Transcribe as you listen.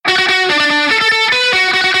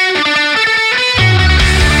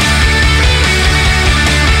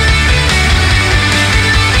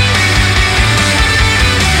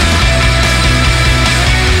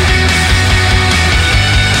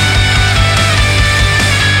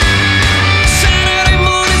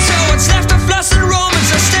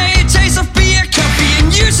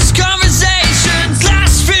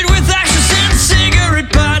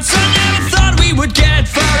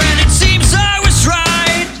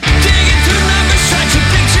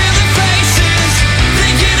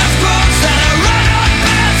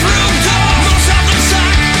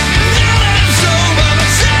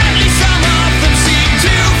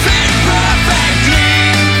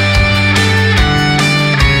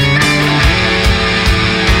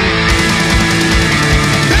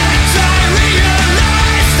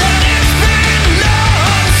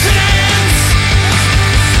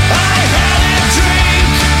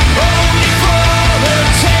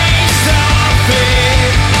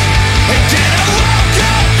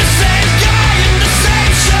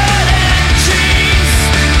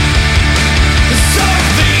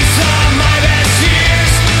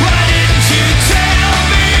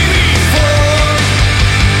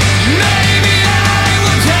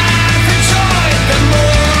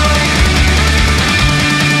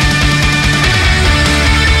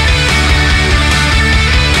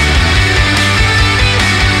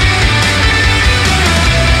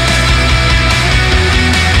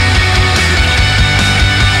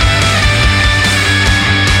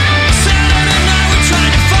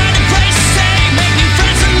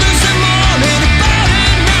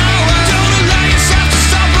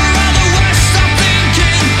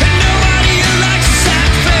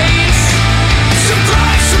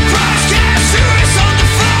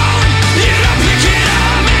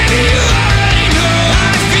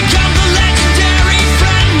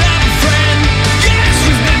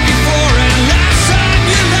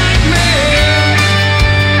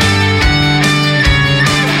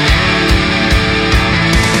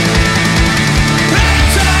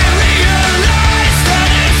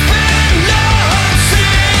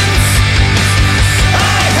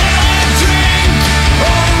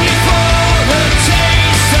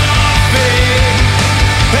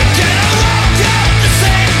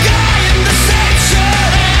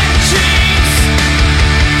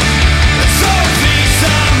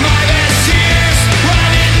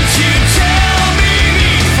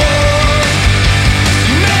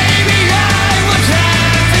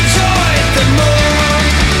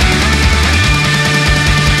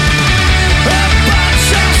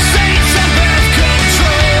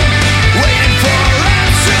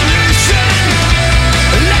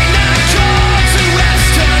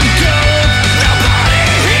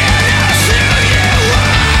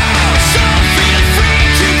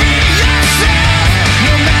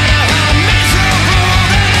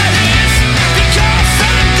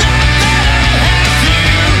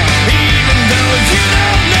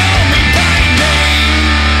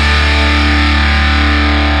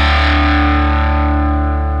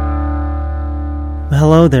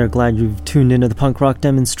hello there. Glad you've tuned into the punk rock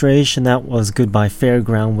demonstration. That was Goodbye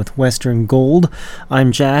Fairground with Western Gold.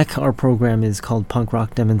 I'm Jack. Our program is called Punk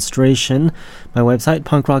Rock Demonstration. My website,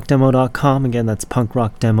 punkrockdemo.com. Again, that's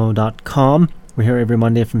punkrockdemo.com. We're here every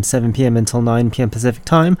Monday from 7 p.m. until 9 p.m. Pacific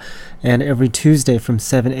Time, and every Tuesday from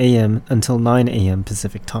 7 a.m. until 9 a.m.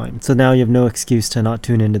 Pacific Time. So now you have no excuse to not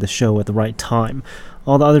tune into the show at the right time.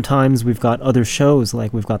 All the other times we've got other shows,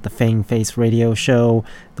 like we've got the Fang Face Radio Show,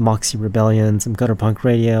 the Moxie Rebellion, some Gutter Punk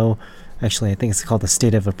Radio. Actually, I think it's called the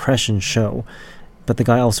State of Oppression Show. But the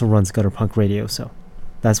guy also runs Gutter Punk Radio, so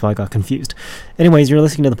that's why I got confused. Anyways, you're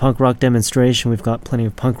listening to the Punk Rock Demonstration. We've got plenty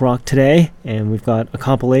of punk rock today, and we've got a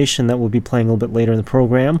compilation that we'll be playing a little bit later in the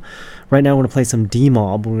program. Right now, we're going to play some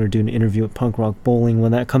D-Mob. We're going to do an interview at Punk Rock Bowling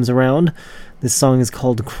when that comes around. This song is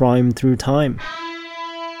called Crime Through Time.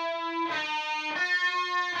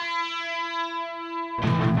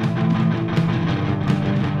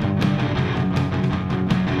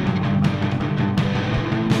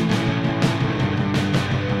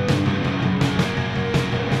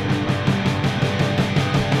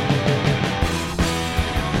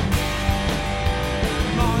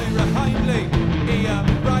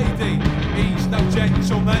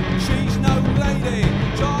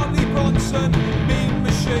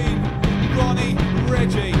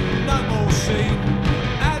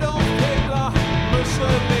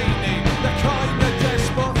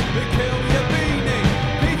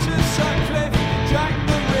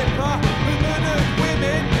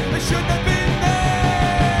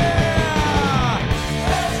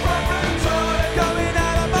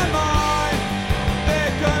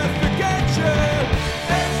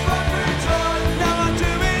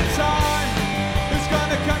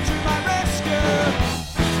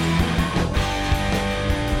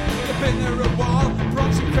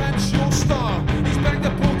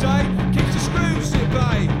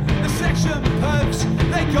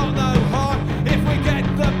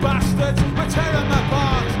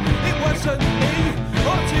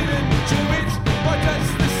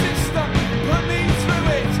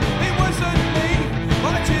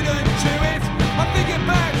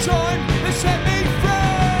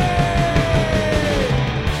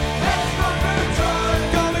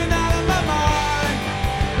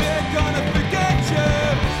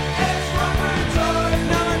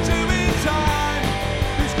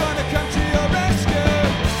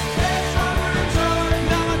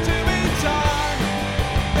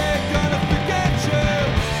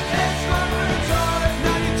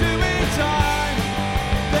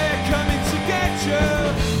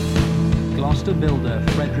 Builder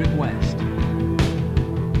Frederick West,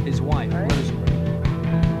 his wife Rosemary,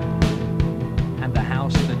 and the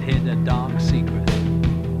house that hid a dark secret.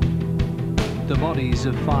 The bodies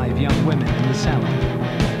of 5 young women in the cellar,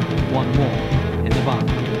 1 more in the barn.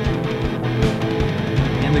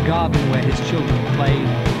 In the garden where his children played,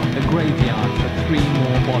 a graveyard for 3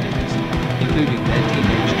 more bodies, including their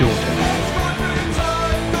teenage daughter.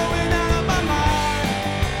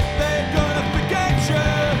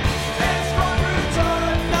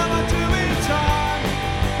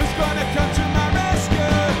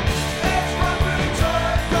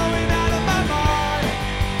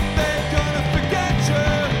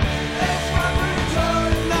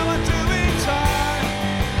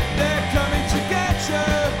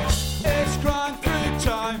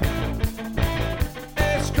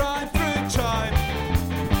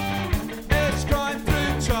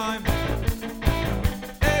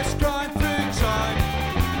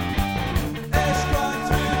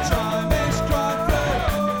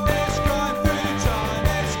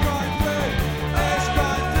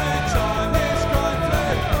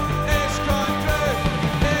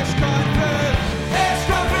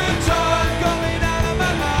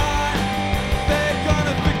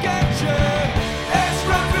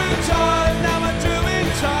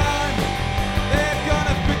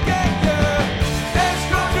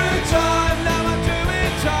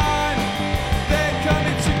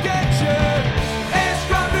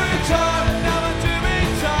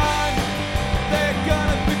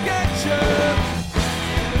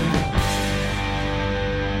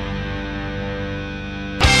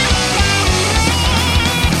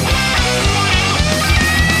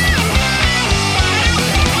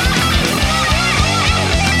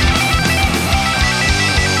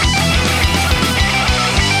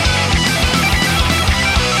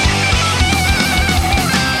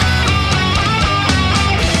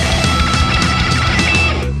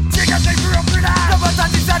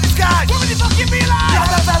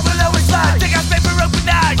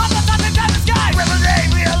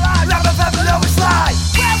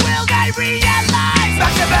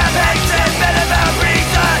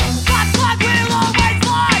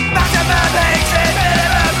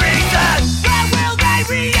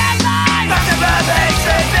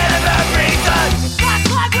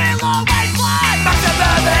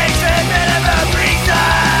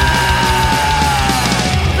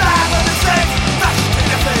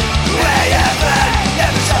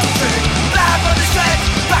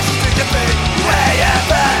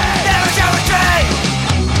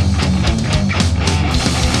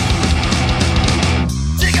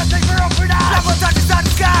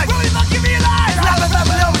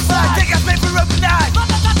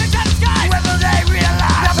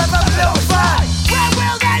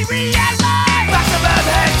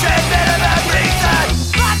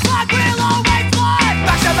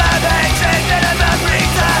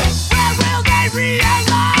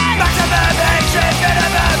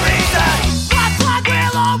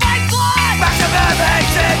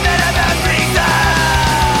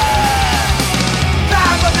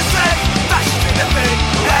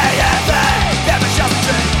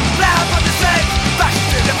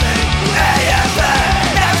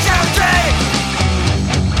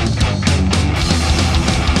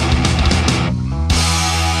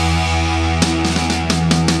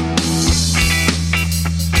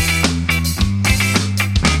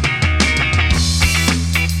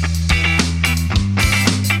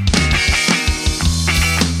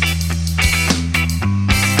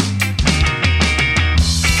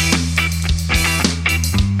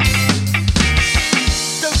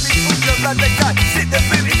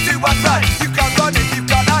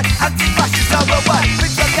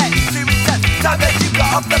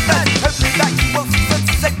 of the bed. Hopefully that you will see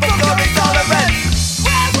sunset before it's all around.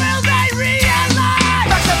 Where will they realize?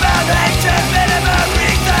 Maximum hatred, minimum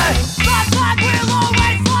reason. That flag will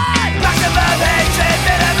always fly. Maximum hatred,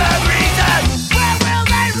 minimum reason. Where will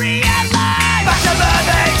they realize? Maximum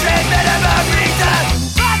hatred, minimum reason.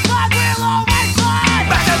 That flag will always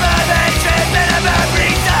fly. Maximum hatred, minimum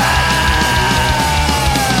reason.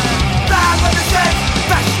 Land on the street,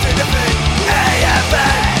 bash to the beat. AFA,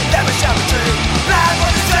 never shall retreat. Land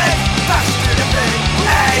on the street, bash to the beat.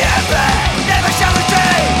 AFA, never shall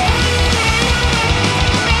retreat.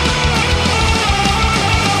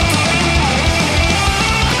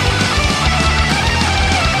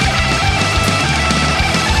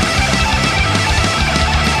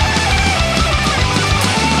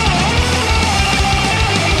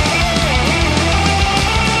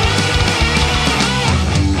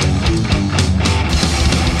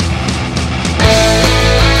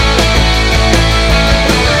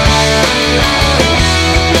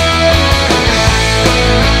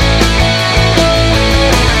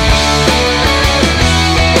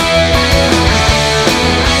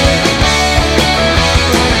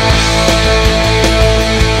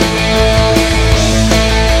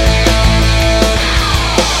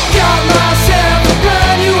 Got myself a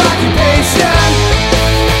brand new occupation.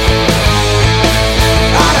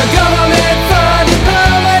 On a government-funded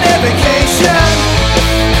permanent vacation.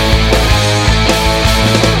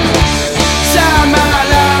 Sign my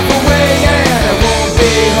life away and I won't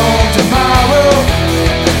be home tomorrow.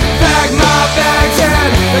 Pack my bags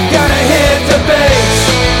and I gotta hit the base.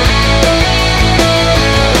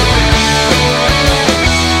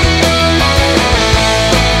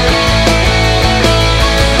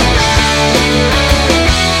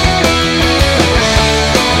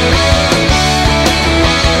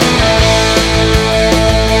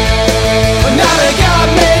 But now they got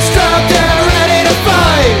me strapped and ready to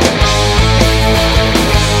fight.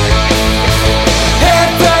 Head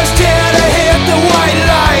first here to hit the white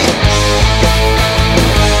light.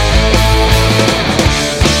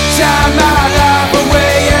 Sign my life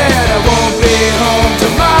away and I won't be home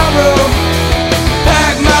tomorrow.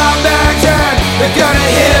 Pack my bags and we're gonna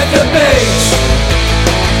hit the beach.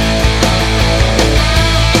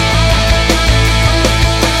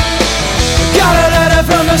 Got a letter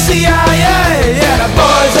from the CIA and the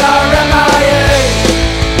boys are MIA.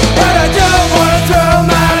 But I don't wanna throw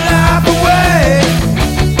my life away.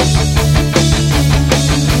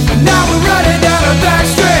 Now we're running down the back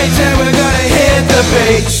streets and we're gonna hit the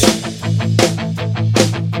beach.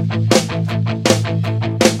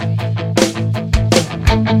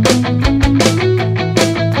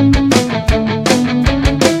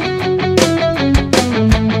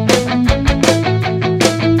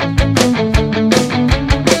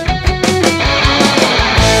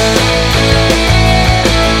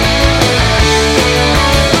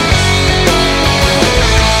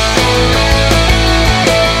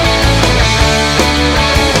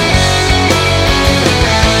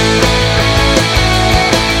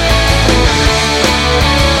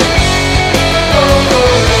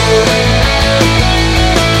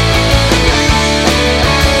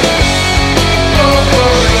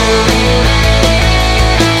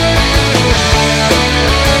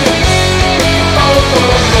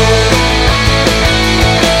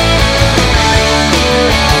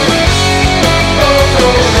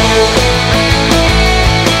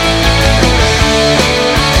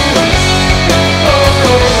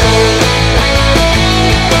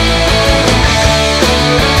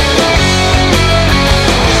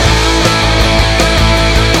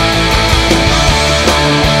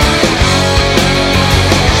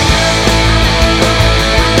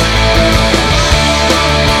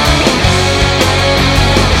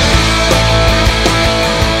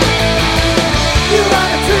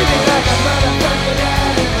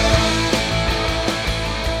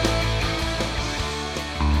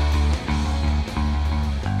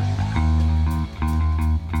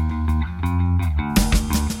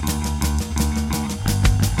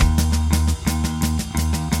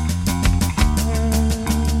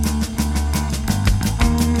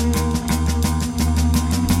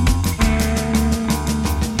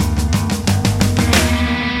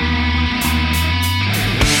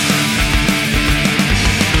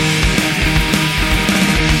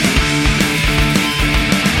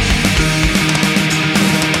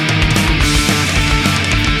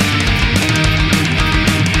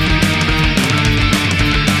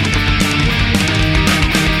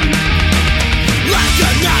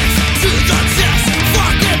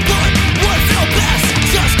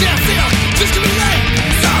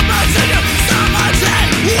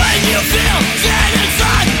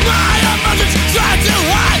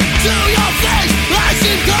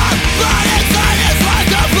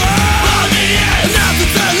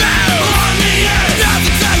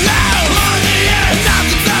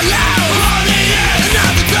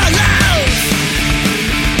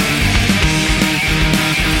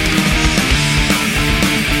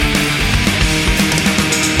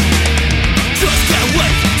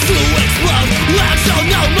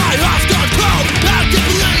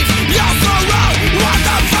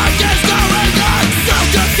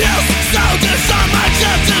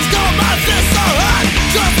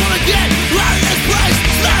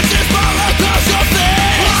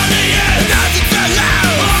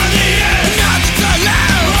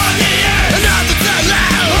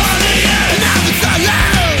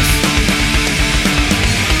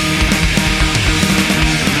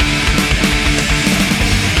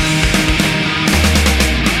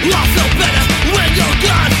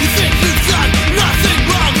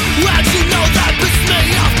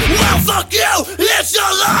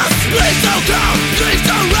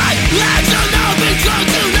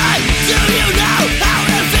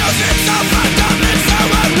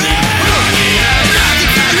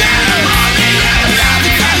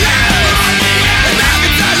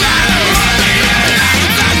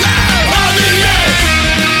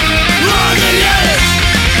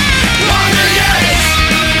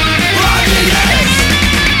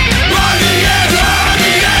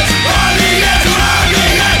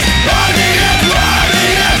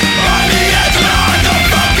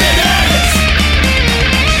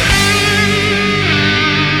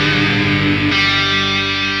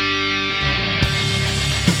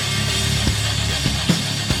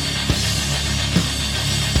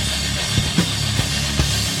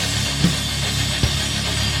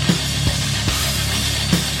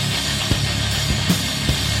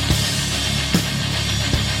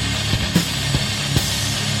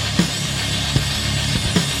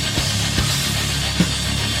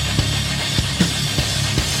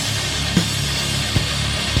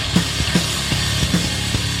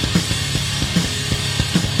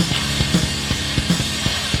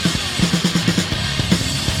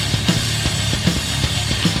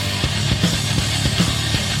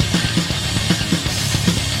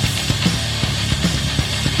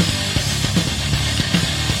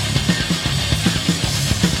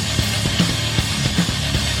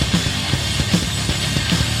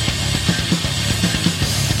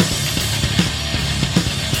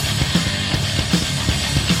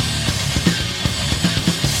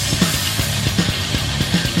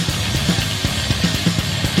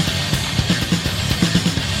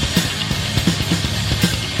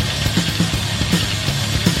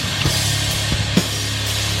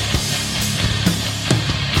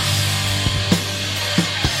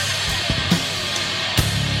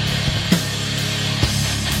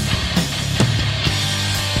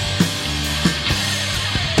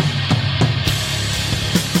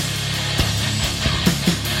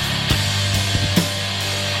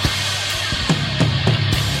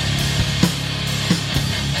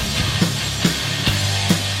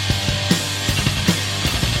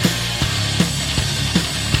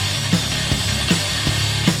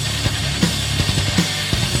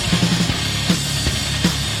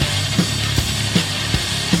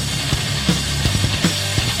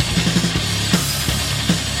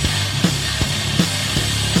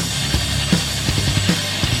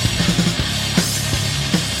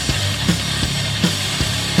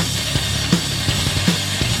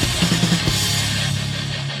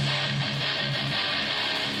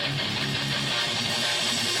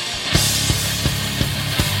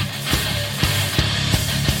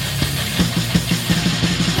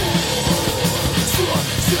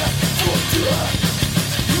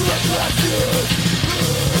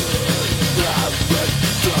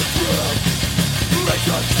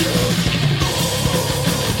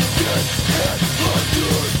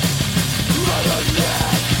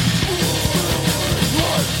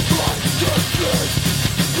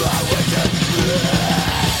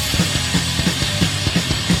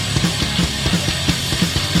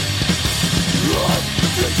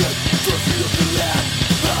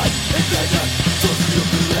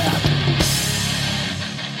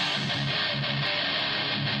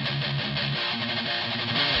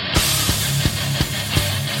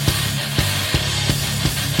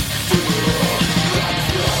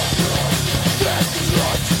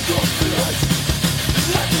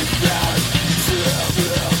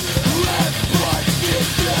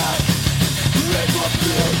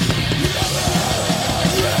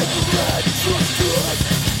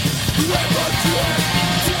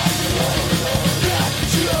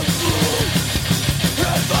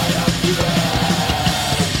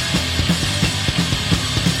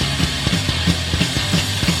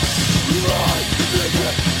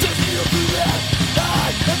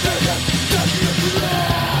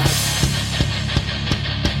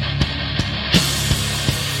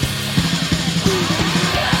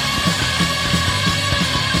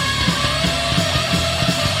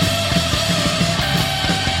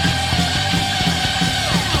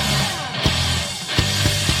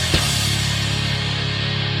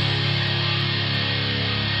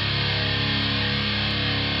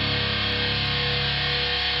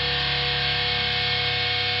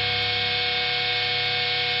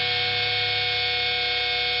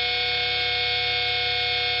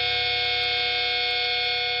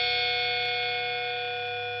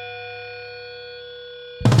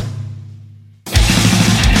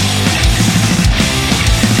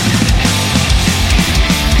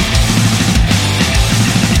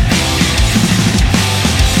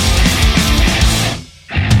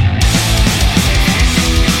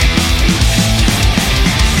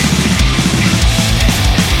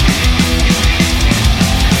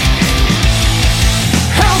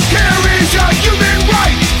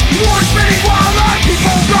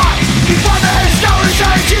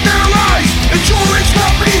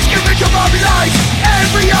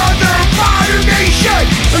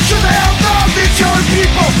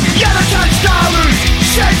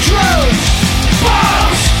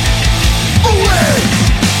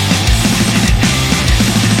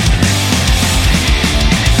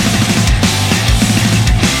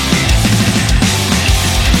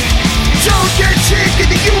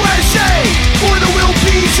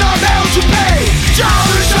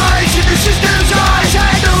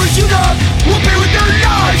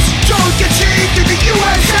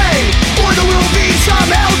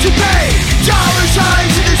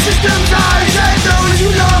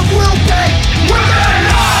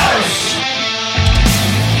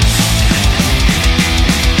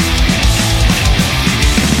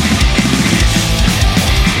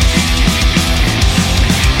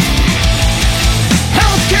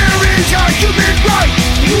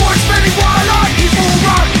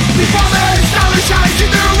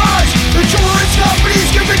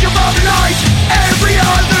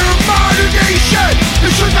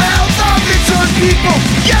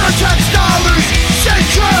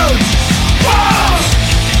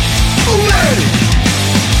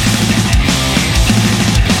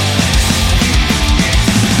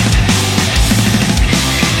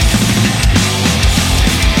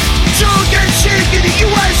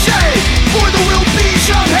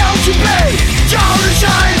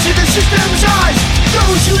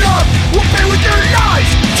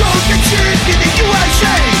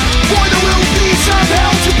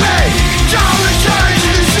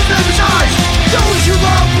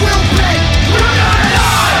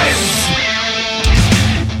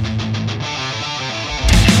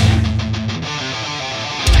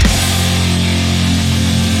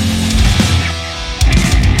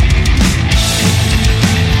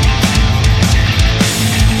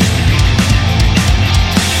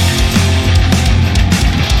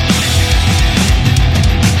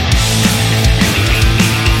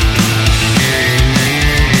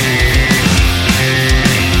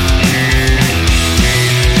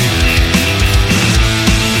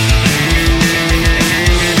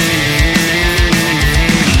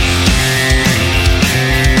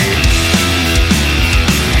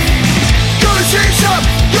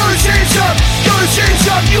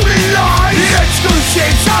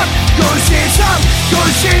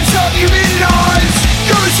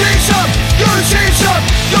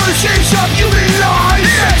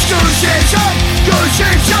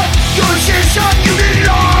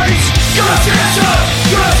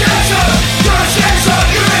 Gonna change up,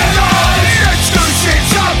 human lives.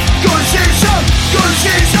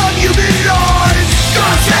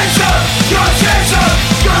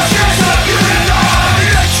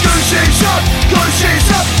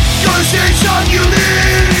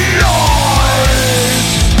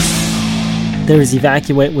 There's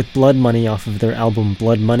Evacuate with Blood Money off of their album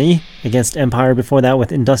Blood Money. Against Empire before that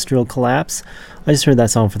with Industrial Collapse. I just heard that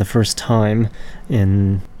song for the first time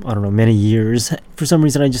in, I don't know, many years. For some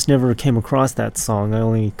reason I just never came across that song. I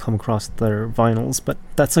only come across their vinyls, but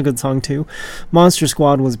that's a good song too. Monster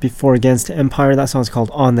Squad was before Against Empire. That song's called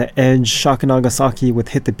On the Edge. Shaka Nagasaki with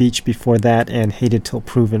Hit the Beach before that, and Hated Till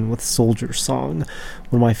Proven with Soldier Song.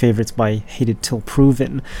 One of my favorites by Hated Till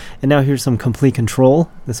Proven. And now here's some Complete Control.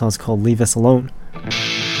 This song's called Leave Us Alone.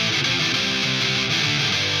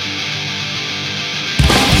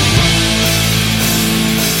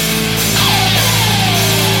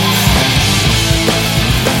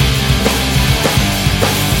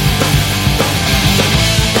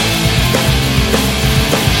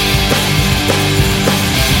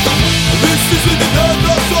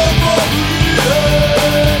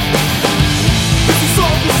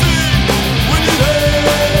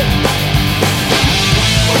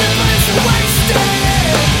 Wasted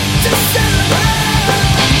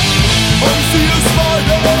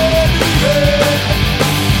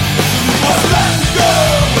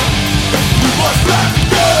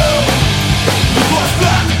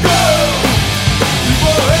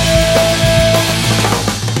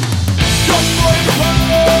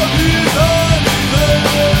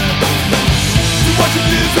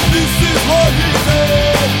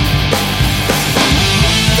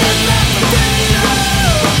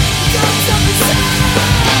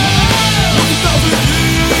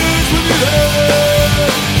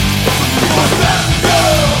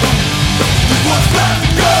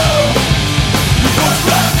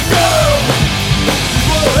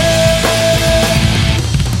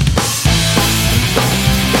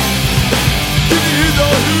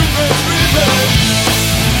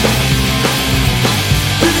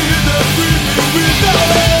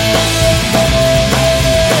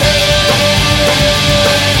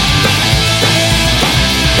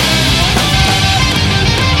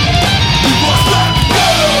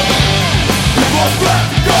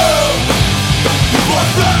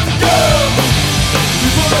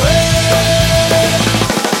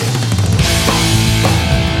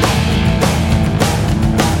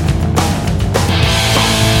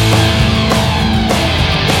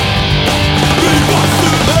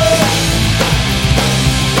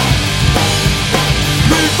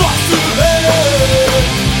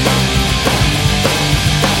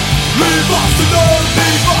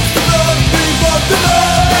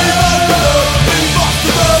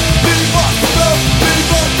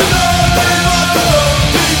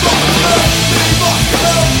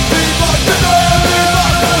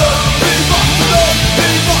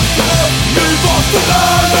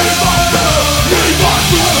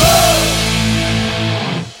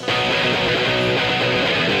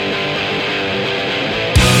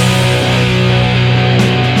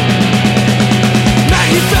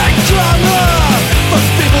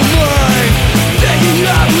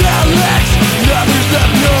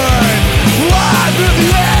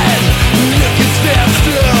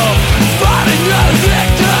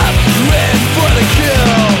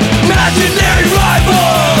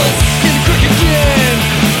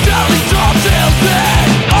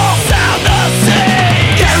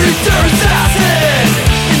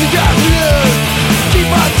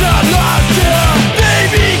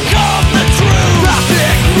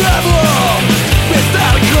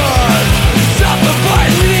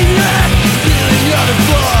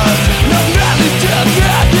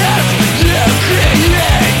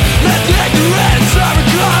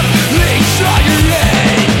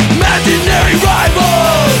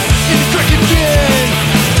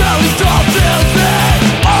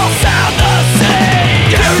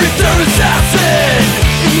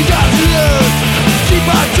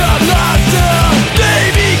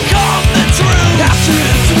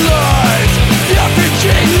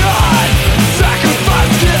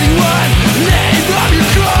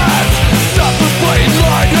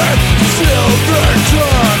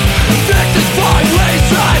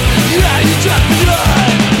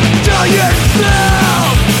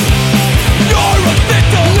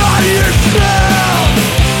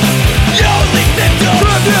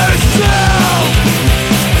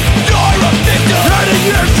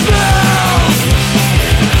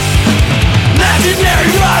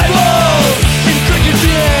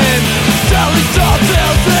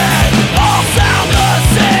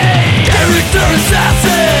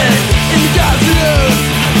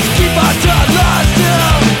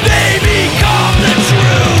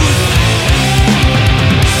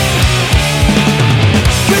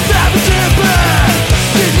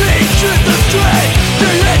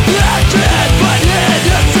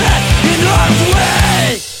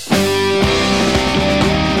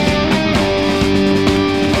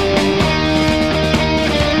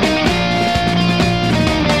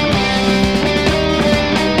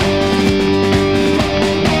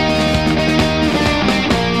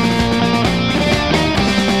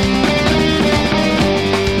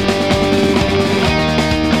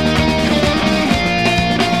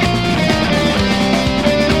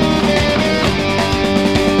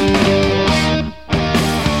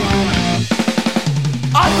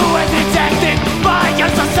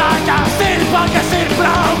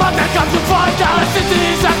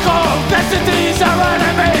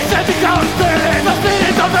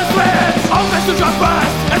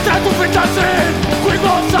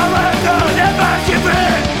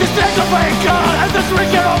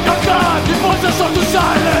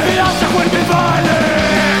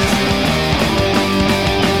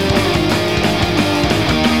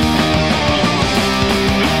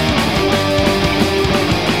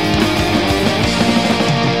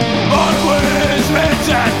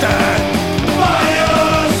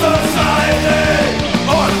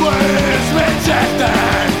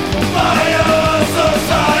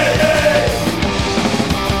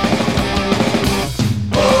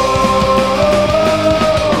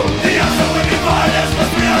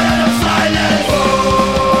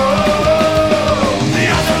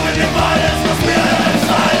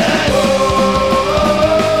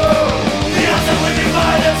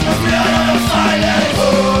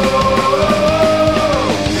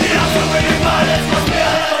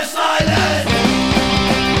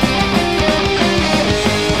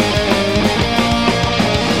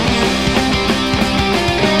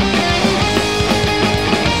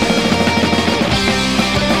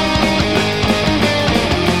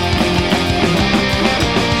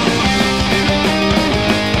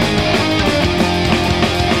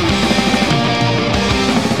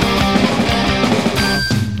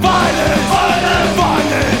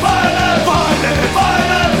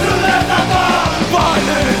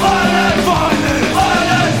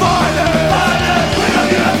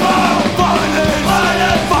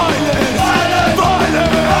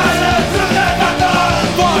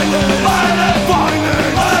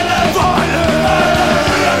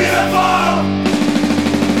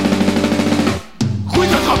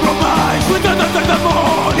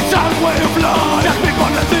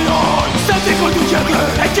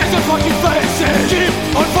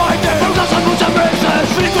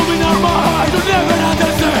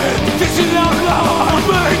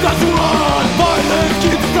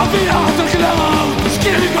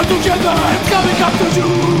together, I'm coming after you.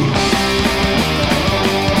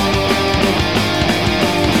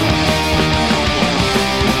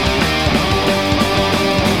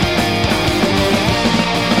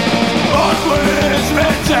 Always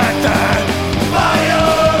rejected by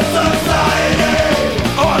your society.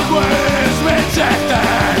 Always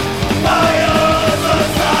rejected by your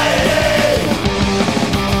society.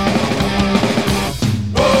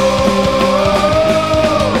 Oh,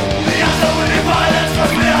 the answer will be violence,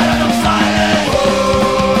 'cause we are not silent.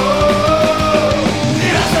 Oh,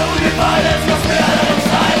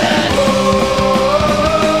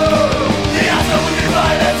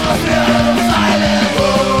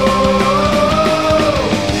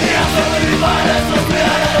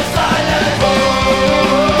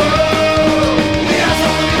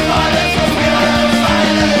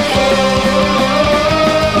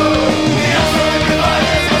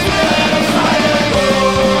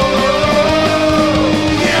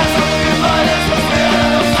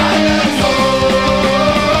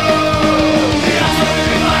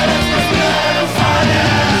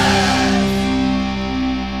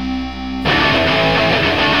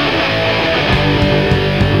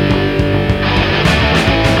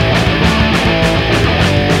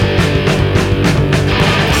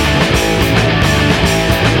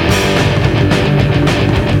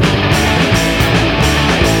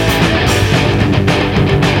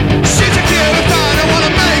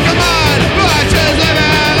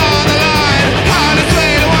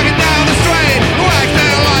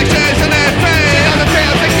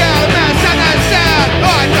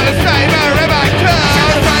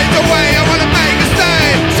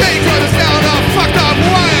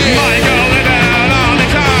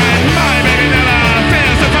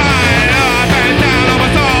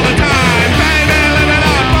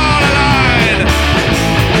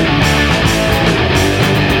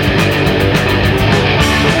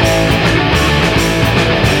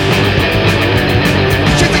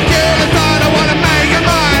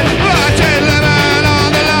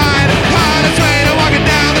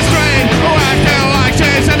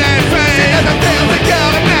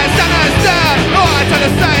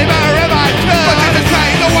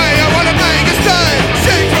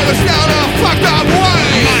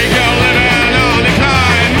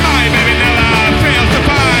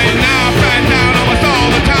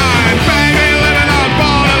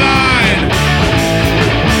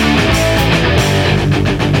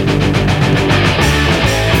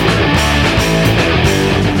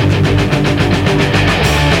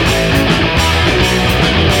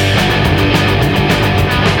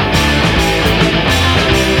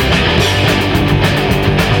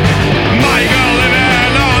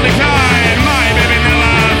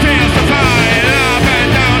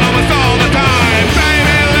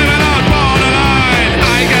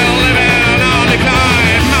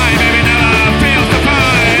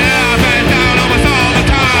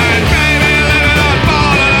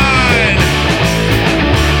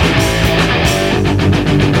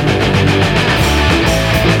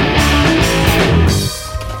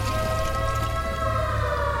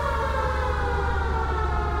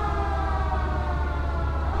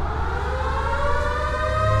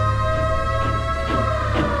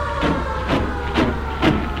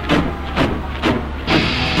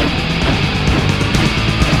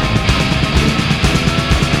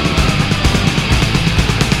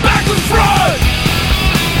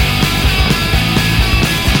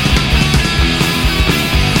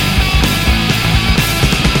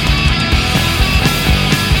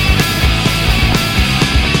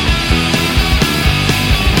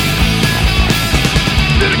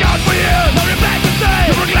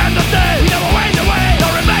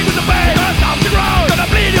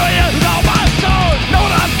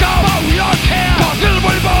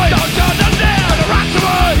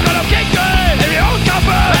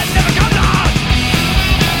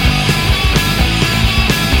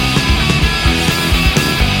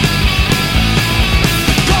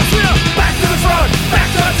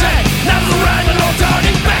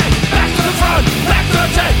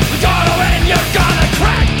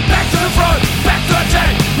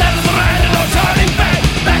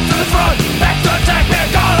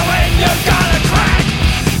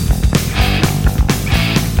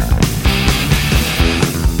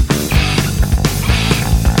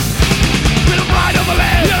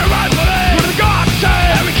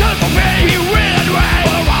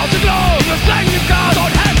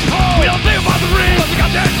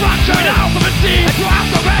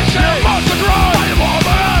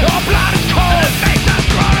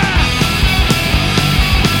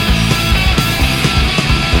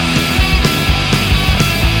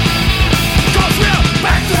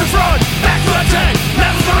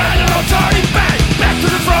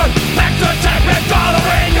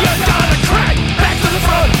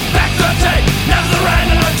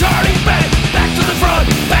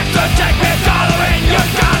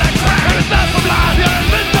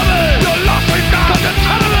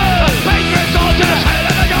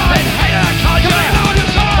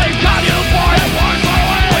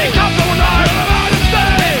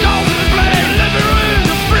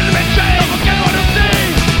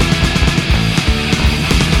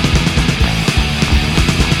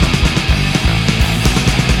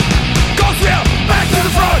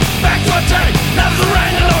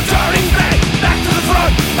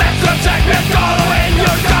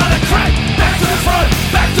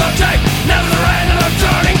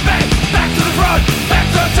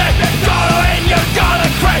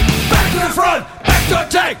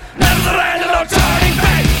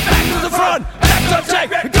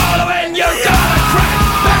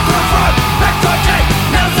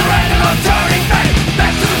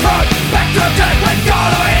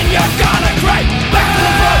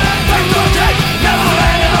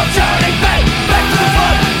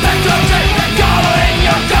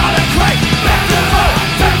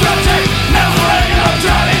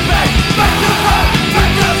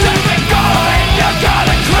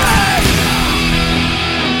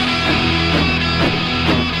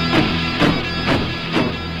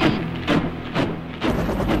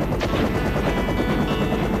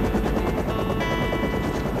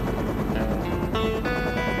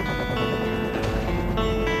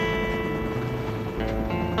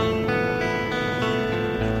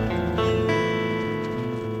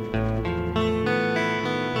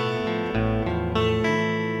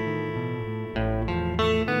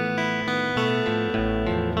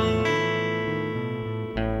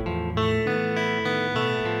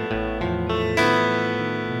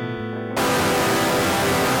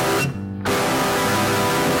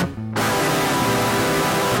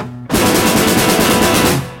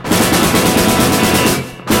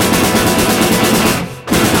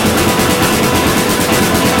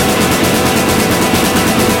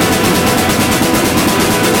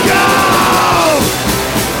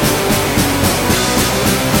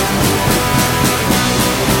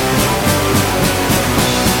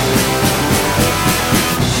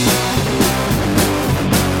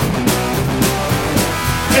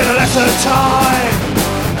 was a time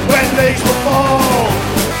when these would fall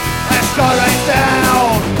and sky rain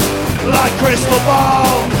down like crystal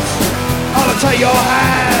bombs. I'll take your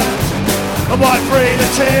hand and wipe free the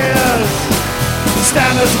tears.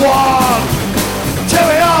 Stand as one till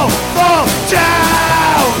we all fall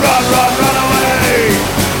down. Run, run, run away.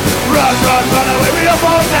 Run, run, run away. We all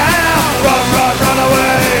fall down. Run, run, run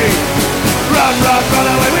away. Run, run, run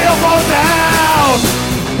away. We all fall down.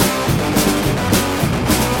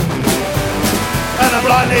 And I'm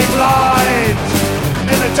blindly blind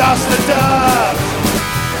in the dust and dirt.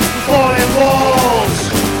 Falling walls,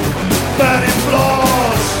 burning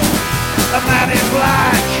floors. A man in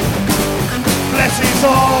black, blessings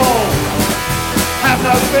all. Have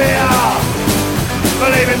no fear.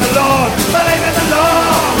 Believe in the Lord, believe in the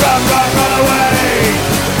Lord. Run, run, run away.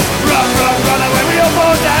 Run, run, run away. We all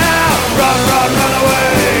fall down. Run, run, run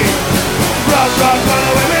away. Run, run, run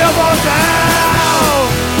away. We all fall down.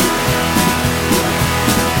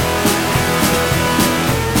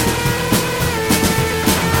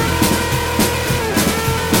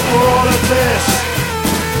 For all of this,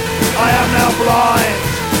 I am now blind.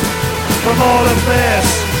 From all of this,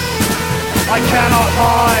 I cannot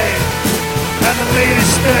hide. And the meat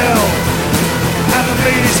is still, and the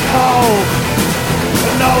meat is cold.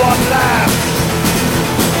 And no one laughs,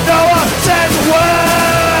 no one says a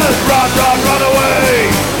word. Run, run, run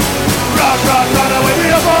away. Run, run, run away.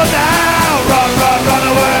 We all fall down. Run, run, run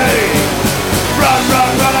away. Run,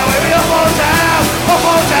 run, run away. We all fall down. All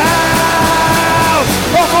fall down.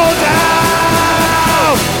 All fall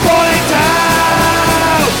down. Falling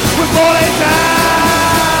down. We're falling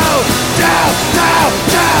down. Down, down,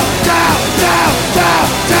 down, down, down, down,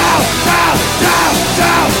 down, down, down,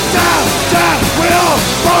 down, down, down. We all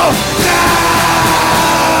fall down.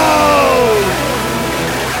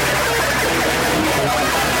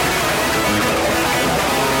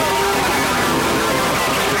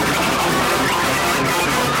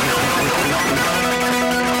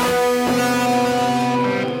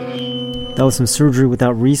 That was some Surgery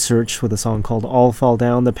Without Research with a song called All Fall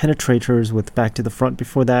Down. The Penetrators with Back to the Front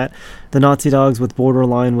before that. The Nazi Dogs with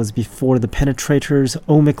Borderline was before the Penetrators.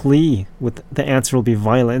 Omic Lee with The Answer Will Be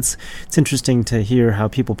Violence. It's interesting to hear how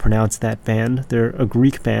people pronounce that band. They're a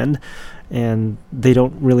Greek band, and they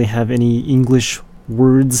don't really have any English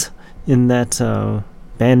words in that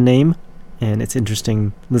band name, and it's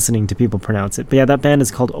interesting listening to people pronounce it. But yeah, that band is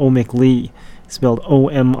called Omic Lee, spelled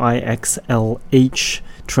O-M-I-X-L-H,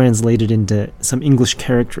 translated into some English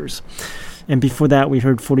characters. And before that, we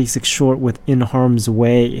heard 46 Short with In Harm's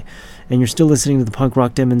Way. And you're still listening to the Punk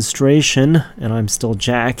Rock Demonstration, and I'm still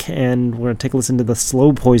Jack, and we're going to take a listen to the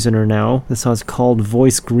Slow Poisoner now. This song's called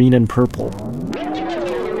Voice Green and Purple.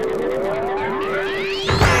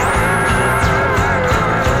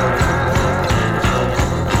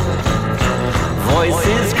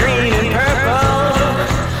 Voices green and purple,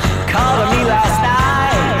 calling me last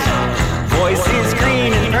night. Voices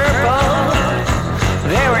green and purple,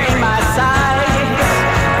 they were in my sights.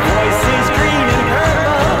 Voices green and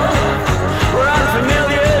purple were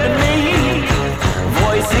unfamiliar to me.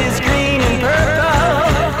 Voices green and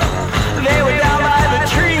purple, they were down by the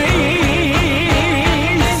tree.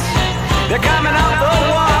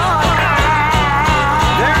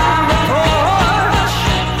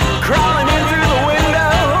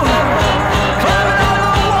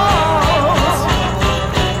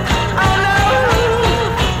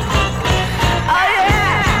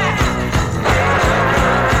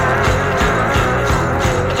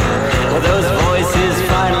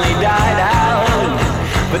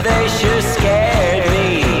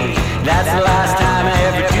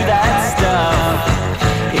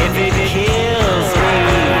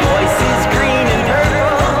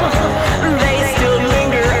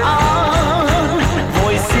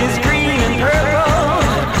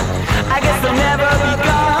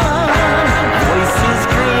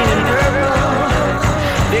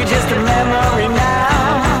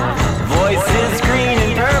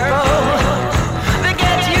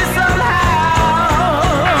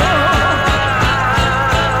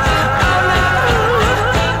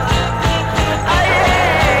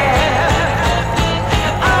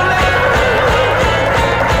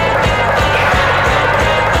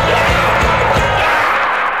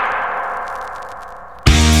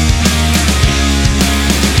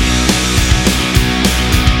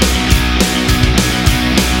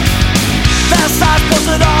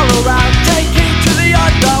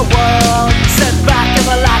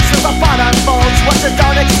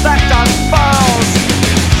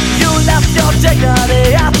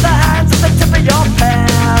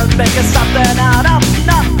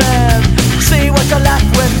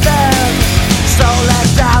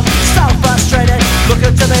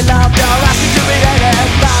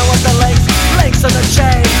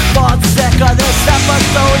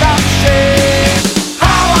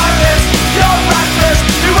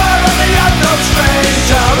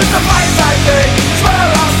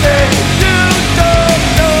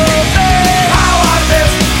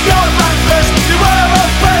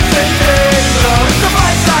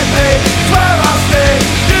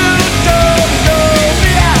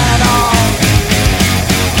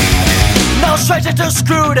 Stranger to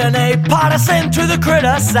scrutiny, partisan to the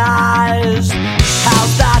criticized.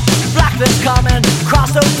 How's that blacklist coming?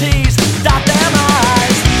 Cross those T's, dot them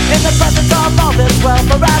I's. In the presence of all this wealth,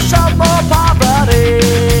 irrational poverty.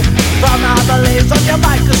 From our beliefs on your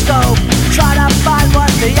microscope, try to find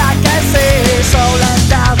what the eye can see. So let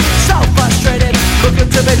down, so frustrated, looking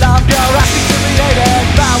to be loved, you're asking to be hated.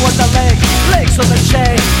 Bound with the links on the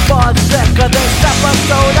chain, born sick of this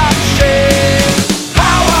episode of shame.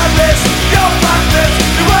 How I miss your practice,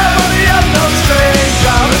 beware of the unknown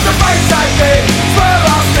stranger. It's a place I think, where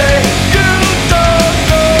I'll stay. You don't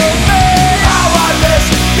know me. How I miss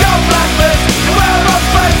your blacklist, beware of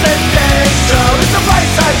friends in danger. It's a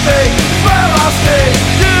place I think, where I'll stay.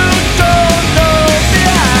 You don't know me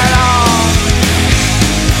at all.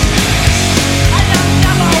 I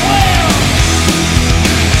never will.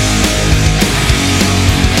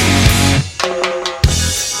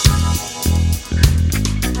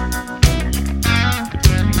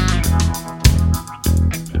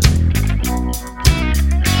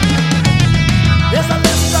 Here's a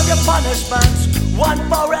list of your punishments, one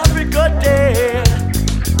for every good deed.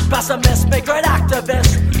 Pessimists make great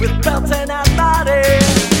activists with built-in body.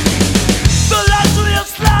 The luxury of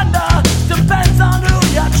slander depends on who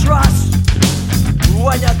you trust.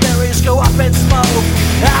 When your theories go up in smoke,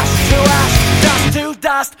 ash to ash, dust to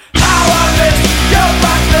dust. How I miss your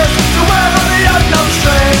practice, beware of the unknown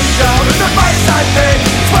stranger. It's a place I think,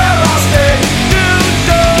 it's where I'll stay. You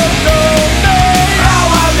don't know me. How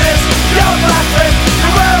I miss your practice,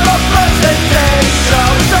 beware of friends in danger.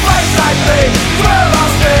 It's a place I think, it's where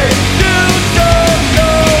I'll stay. You don't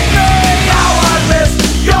know me. How I miss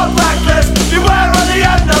your blacklist, beware of the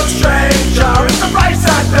unknown stranger. It's a place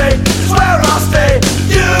I think, it's where I'll stay.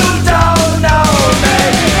 You don't know me.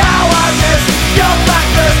 How I miss your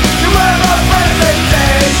blacklist,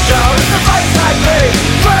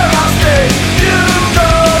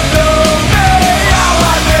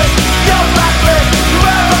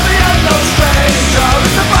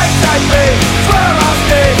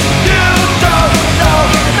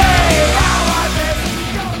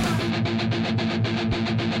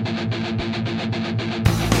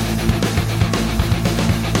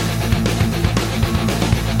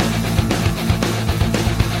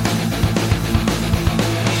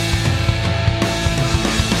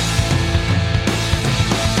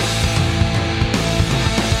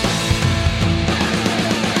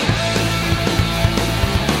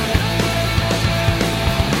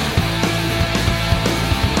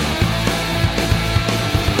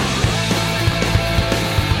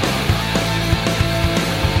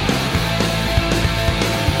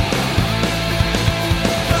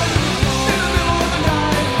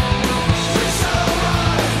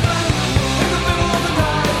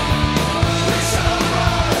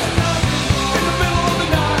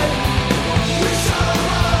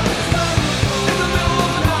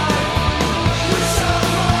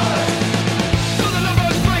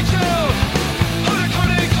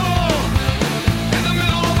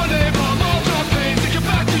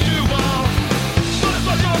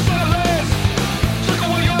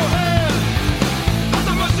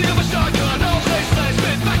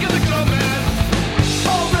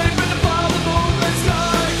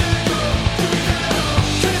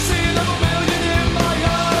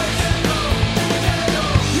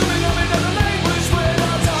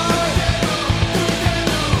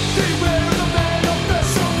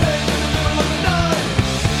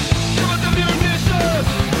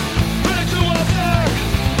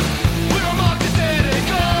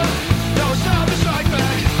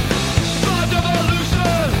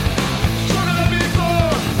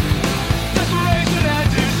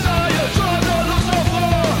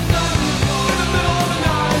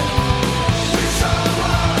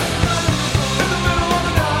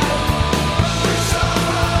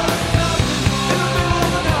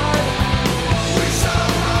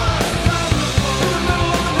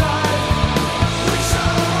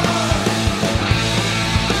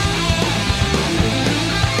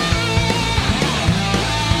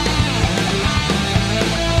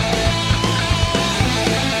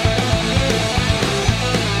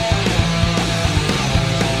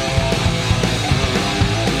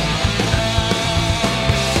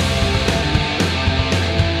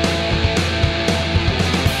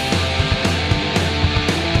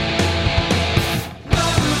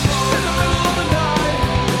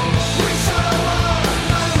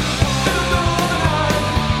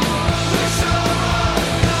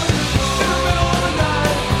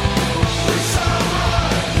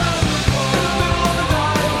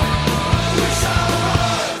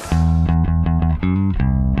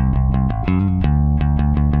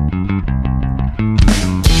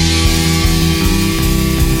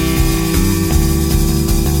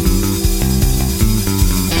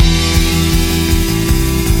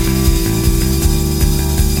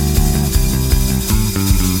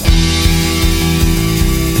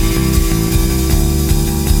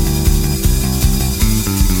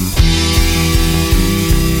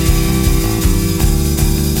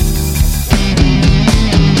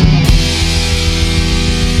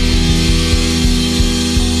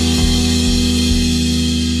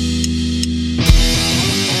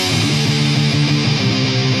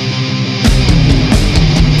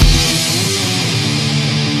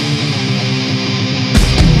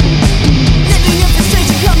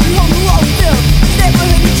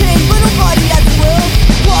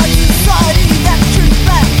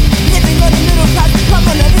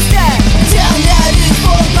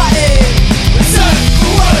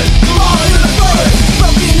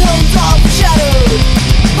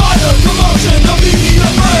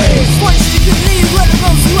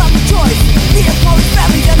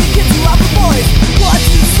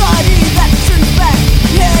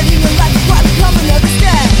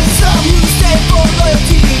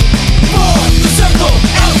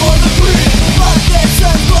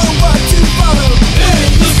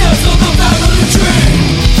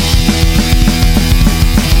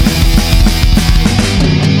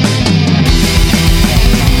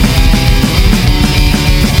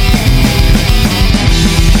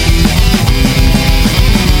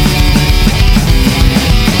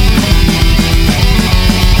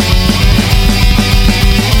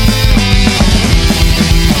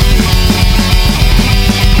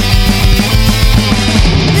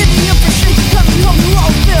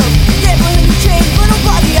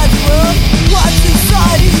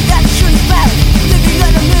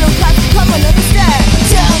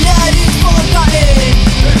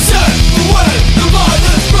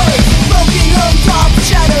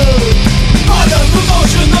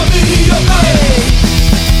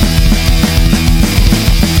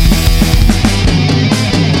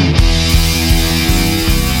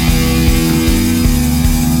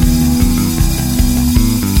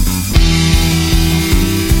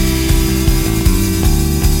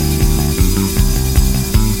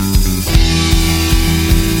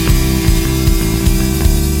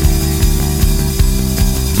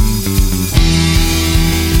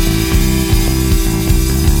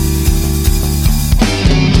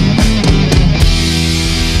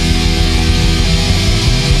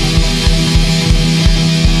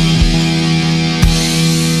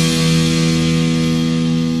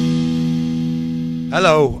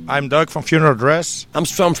 Hello, I'm Doug from Funeral Dress. I'm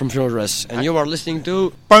Strom from Funeral Dress, and you are listening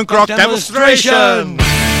to Punk Rock Demonstration!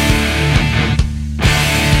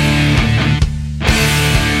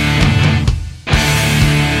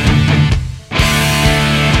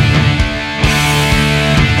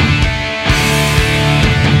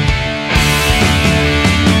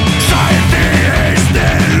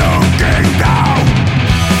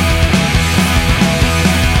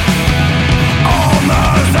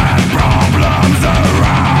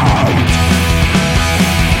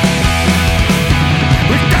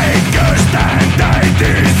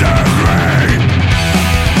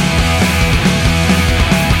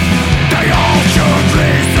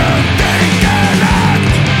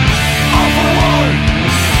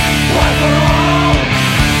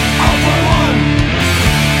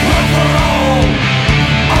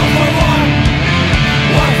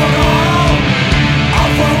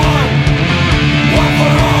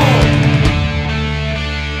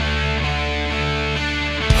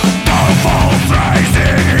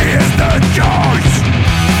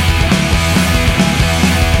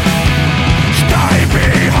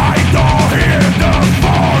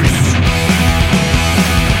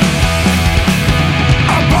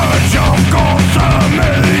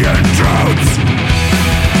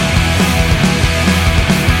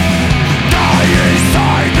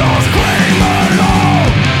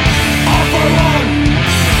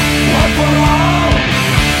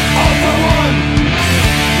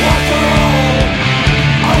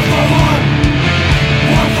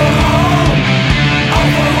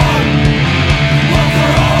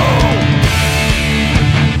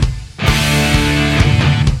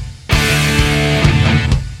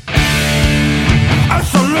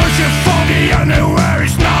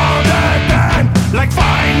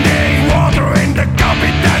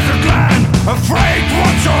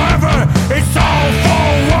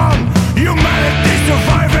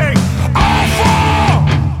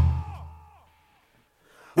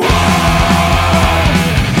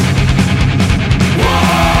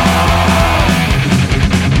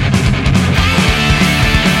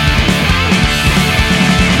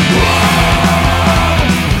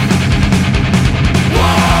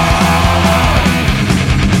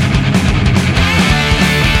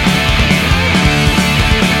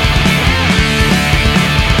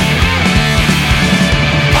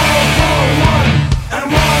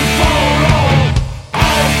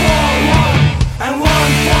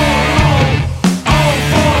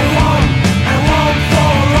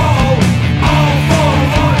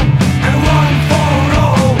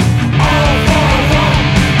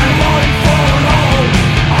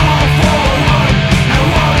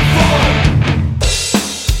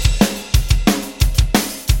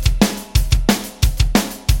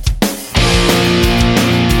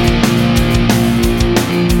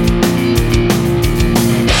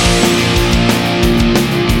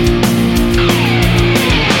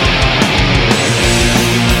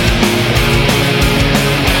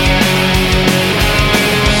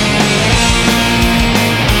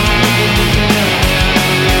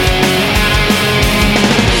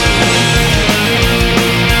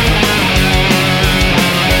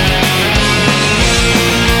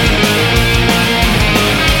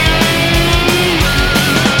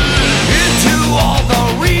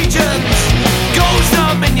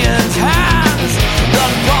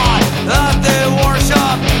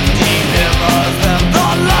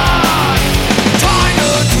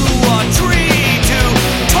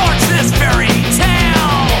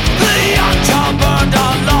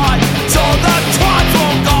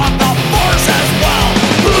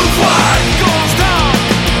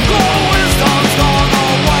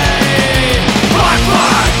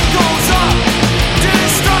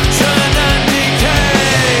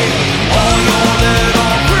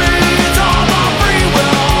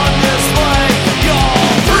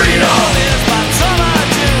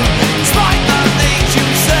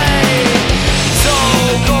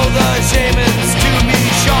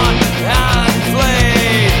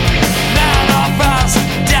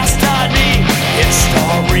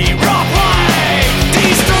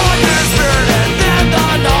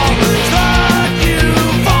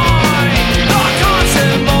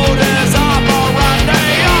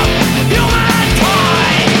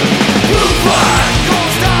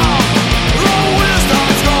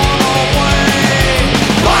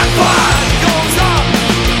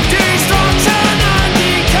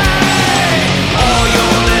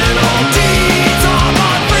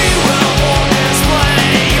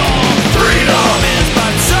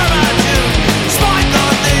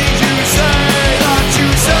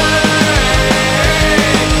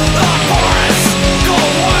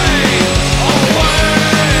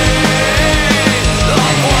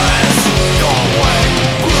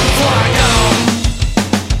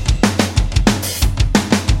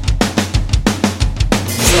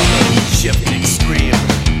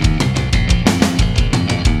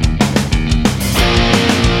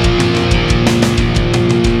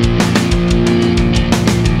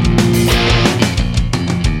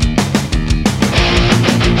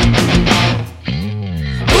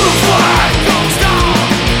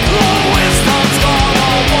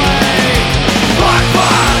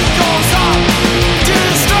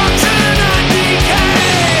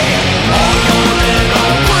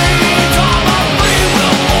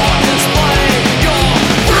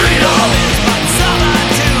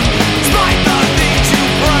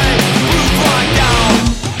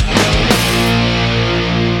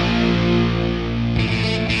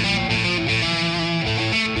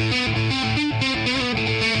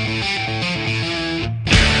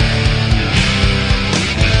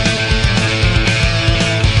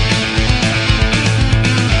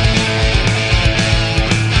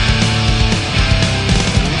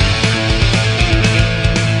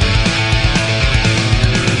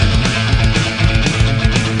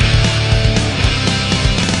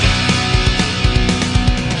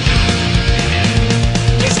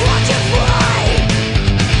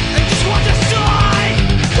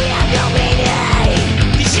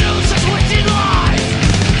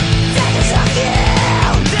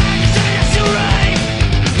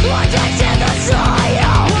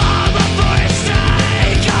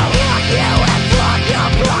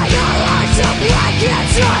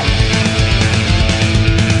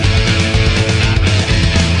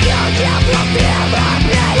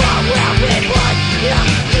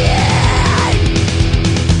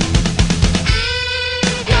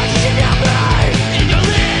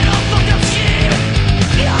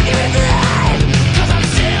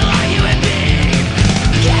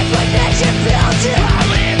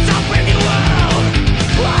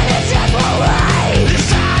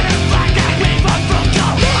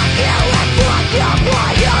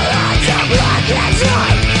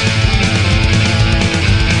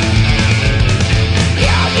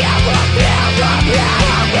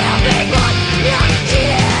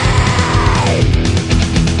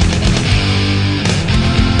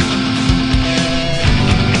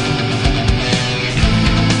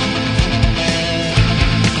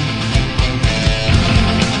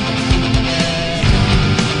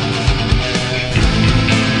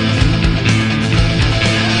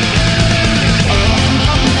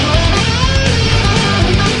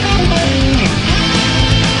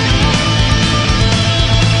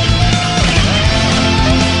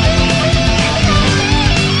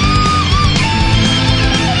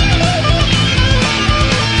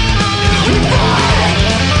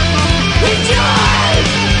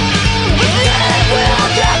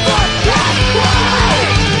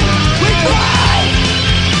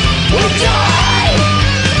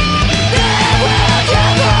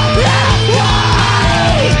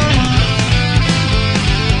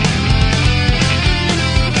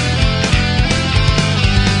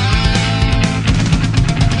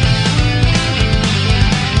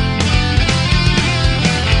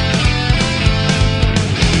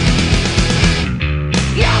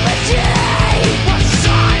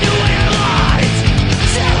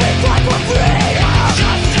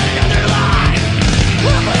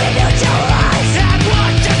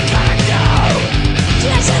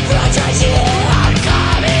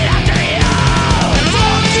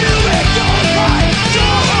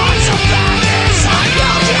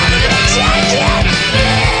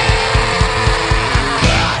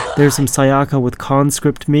 There's some Sayaka with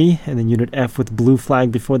Conscript Me, and then Unit F with Blue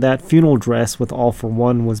Flag before that. Funeral Dress with All for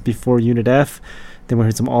One was before Unit F. Then we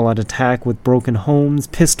heard some All Out Attack with Broken Homes,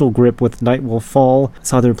 Pistol Grip with Night Will Fall. I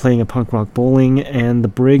saw they were playing a punk rock bowling, and The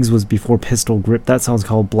Briggs was before Pistol Grip. That song's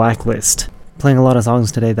called Blacklist. Playing a lot of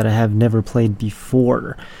songs today that I have never played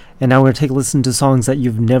before. And now we're going to take a listen to songs that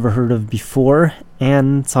you've never heard of before,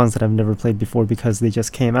 and songs that I've never played before because they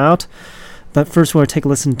just came out. But first we're going to take a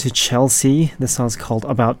listen to Chelsea. This song's called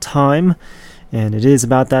About Time, and it is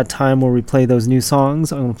about that time where we play those new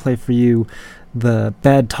songs. I'm going to play for you the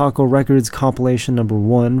Bad Taco Records compilation number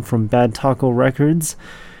 1 from Bad Taco Records.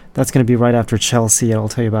 That's going to be right after Chelsea, and I'll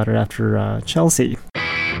tell you about it after Chelsea.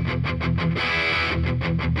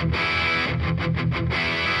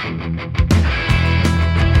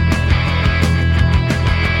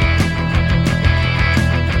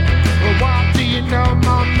 What do you know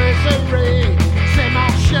my misery? Same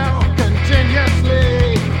old show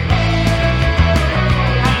continuously.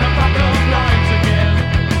 And about those lines again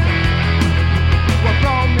will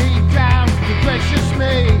blow me down to gracious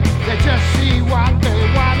me. They just see what they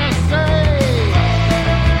wanna say.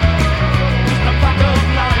 Just about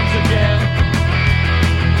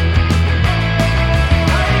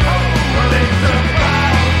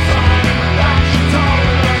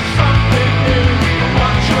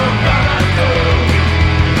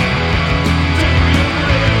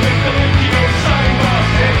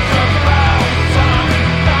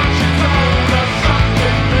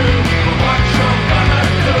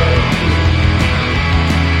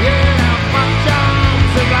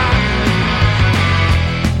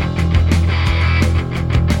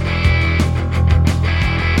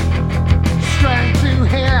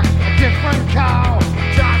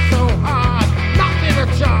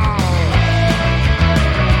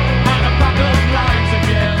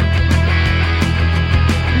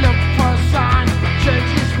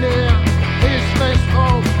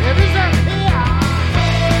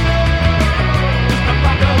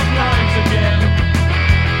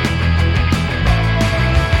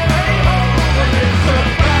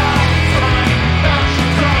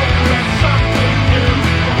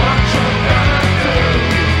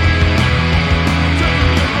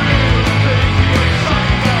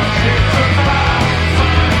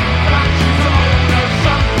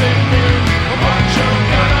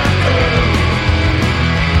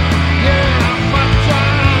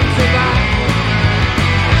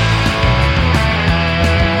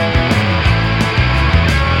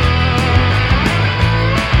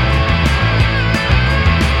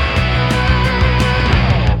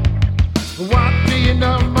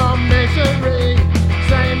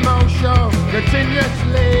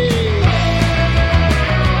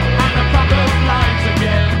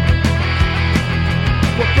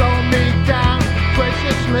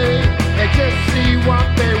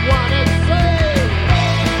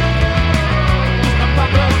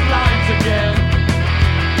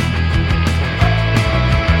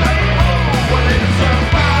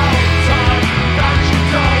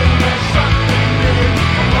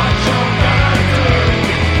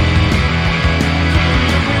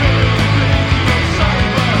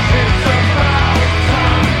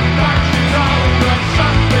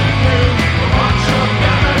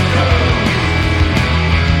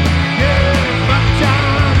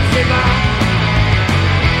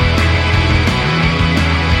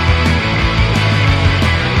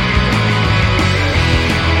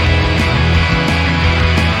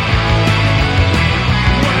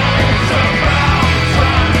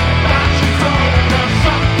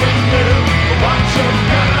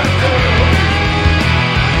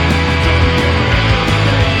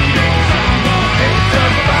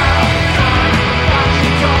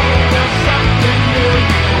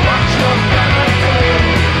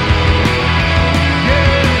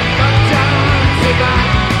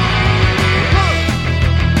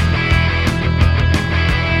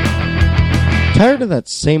Tired of that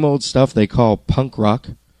same old stuff they call punk rock?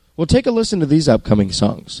 Well, take a listen to these upcoming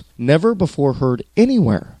songs. Never before heard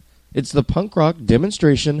anywhere. It's the Punk Rock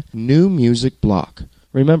Demonstration New Music Block.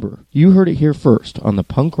 Remember, you heard it here first on the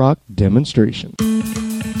Punk Rock Demonstration. I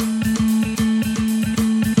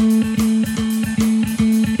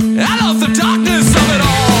love the darkness of it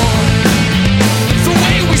all, the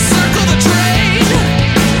way we circle the train,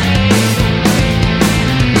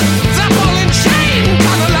 that ball and chain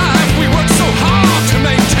kind of life we work so hard to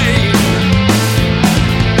maintain.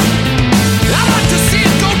 I'd like to see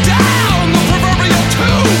it go down the proverbial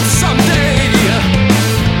tube someday,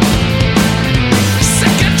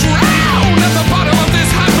 sink and drown at the bottom of this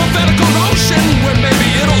hypothetical ocean where maybe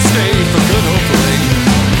it'll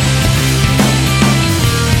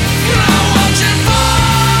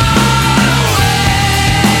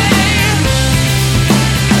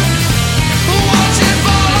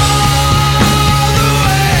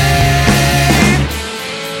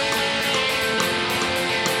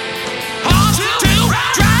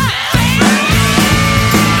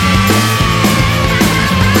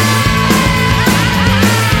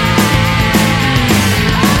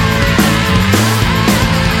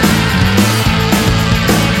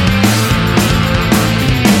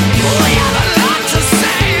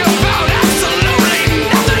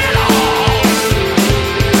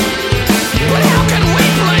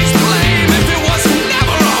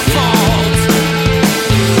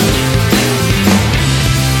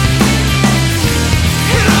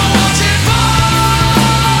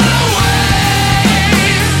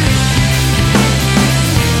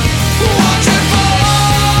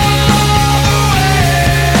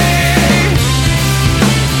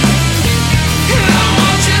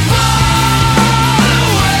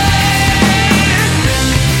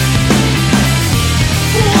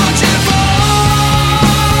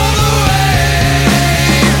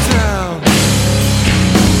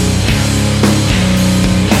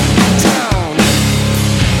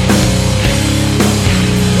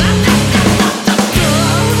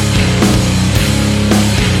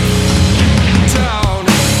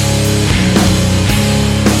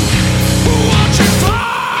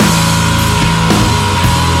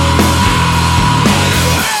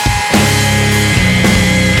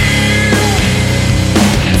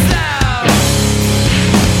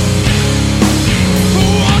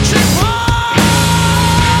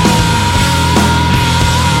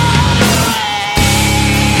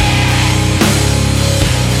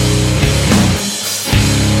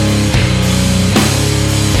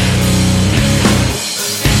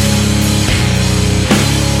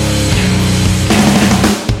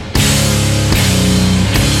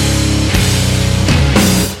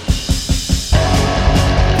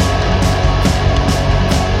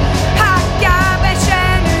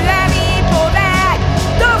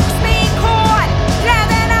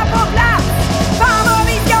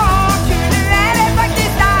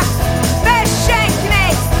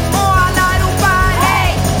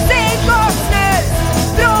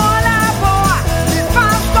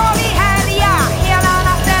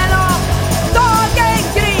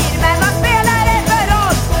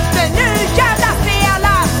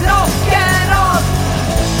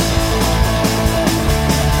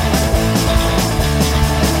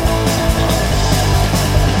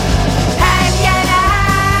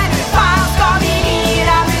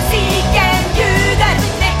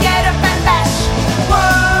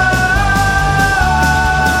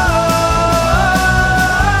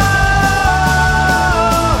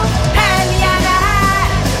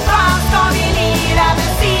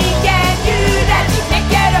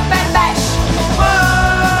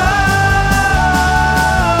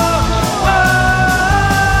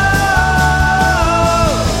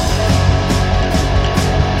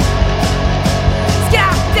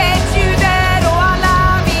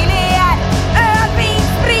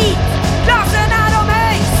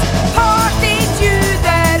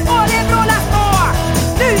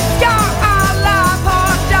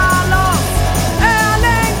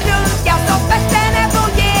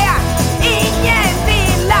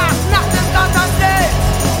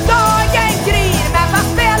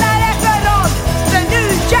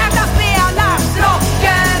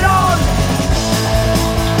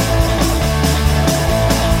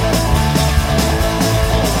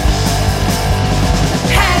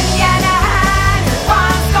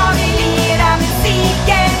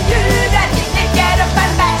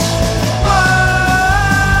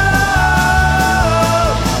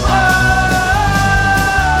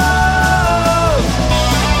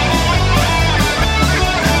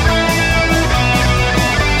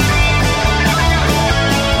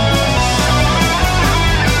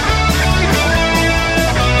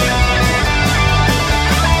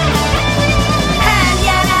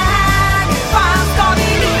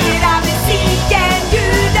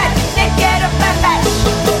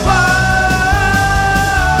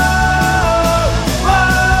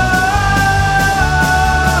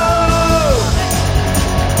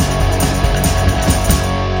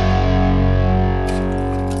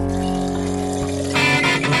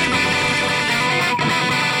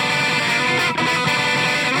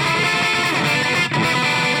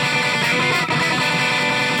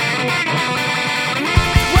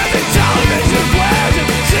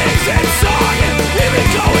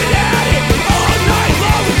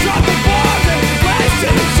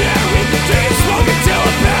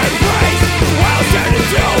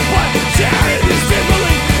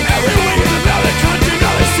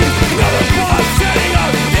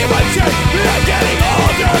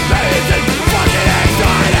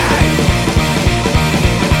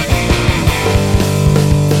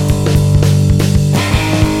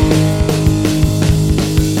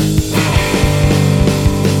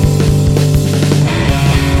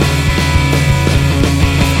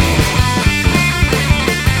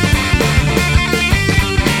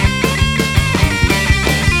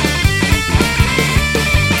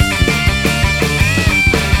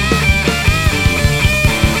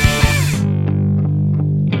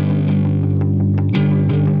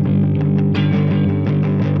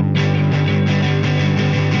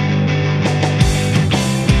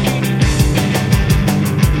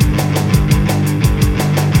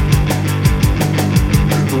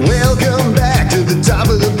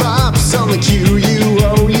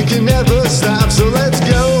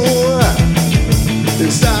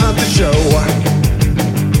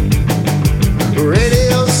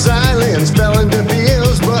plans fell into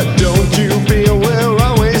fields, but don't you feel we're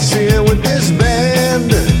always here with this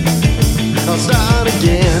band? I'll start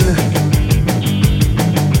again.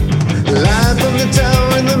 Live from the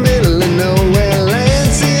tower in the middle of nowhere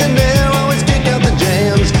land, seeing there always kick out the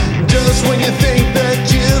jams. Just when you think that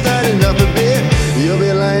you've had enough of it, you'll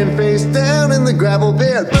be lying face down in the gravel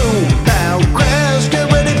pit. Boom, pow, crash,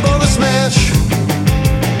 get ready for the smash.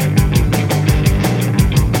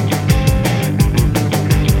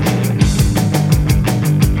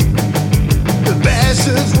 The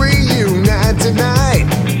bastards reunite tonight,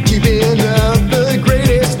 keeping up the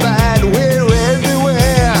greatest fight. We're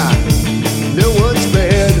everywhere, no one's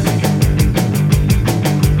spared.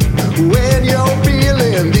 When you're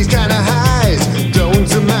feeling these kind of highs, don't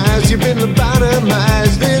surmise you've been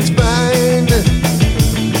lobotomized. It's fine,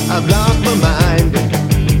 I've lost my mind.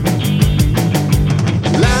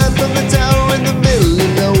 Live from the tower in the middle of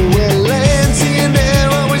nowhere land, seeing there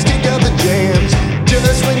always kick out the jams.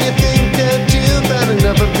 Just when you think that you've had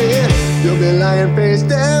enough of it, you'll be lying face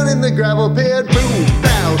down in the gravel pit. Boom,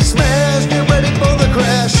 pow, smash, get ready for the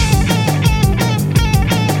crash.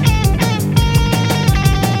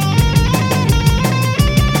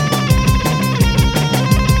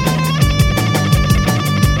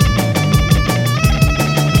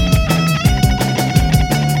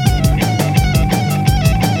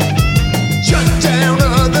 Shut down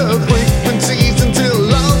other frequencies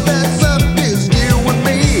until all that's up is you and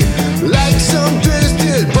me. Like some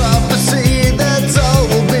twisted prophecy, that's all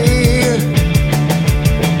we'll be.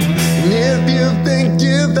 And if you think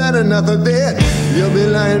you've had enough of it, you'll be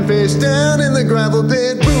lying face down in the gravel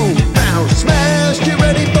pit. Boom, pow, smash, get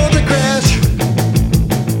ready for the crash.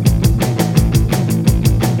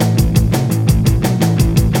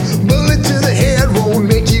 Bullet to the head won't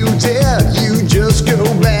make you dead. You just go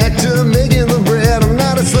back to making the bread. I'm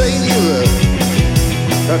not a slave,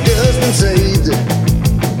 I've just been saved.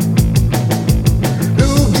 Who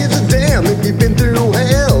gives a damn if you've been through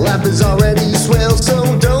hell? Life is already swell,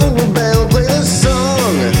 so don't rebel. Play this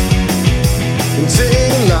song and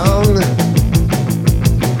sing along.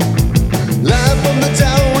 Live from the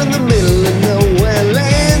tower in the middle of nowhere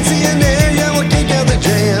land, seeing there, yeah, we'll kick out the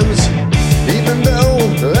jams. Even though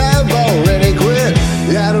I've already quit,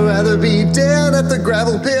 I'd rather be dead at the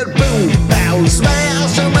gravel pit. Boom, pow,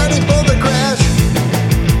 smash, I'm ready for the crash.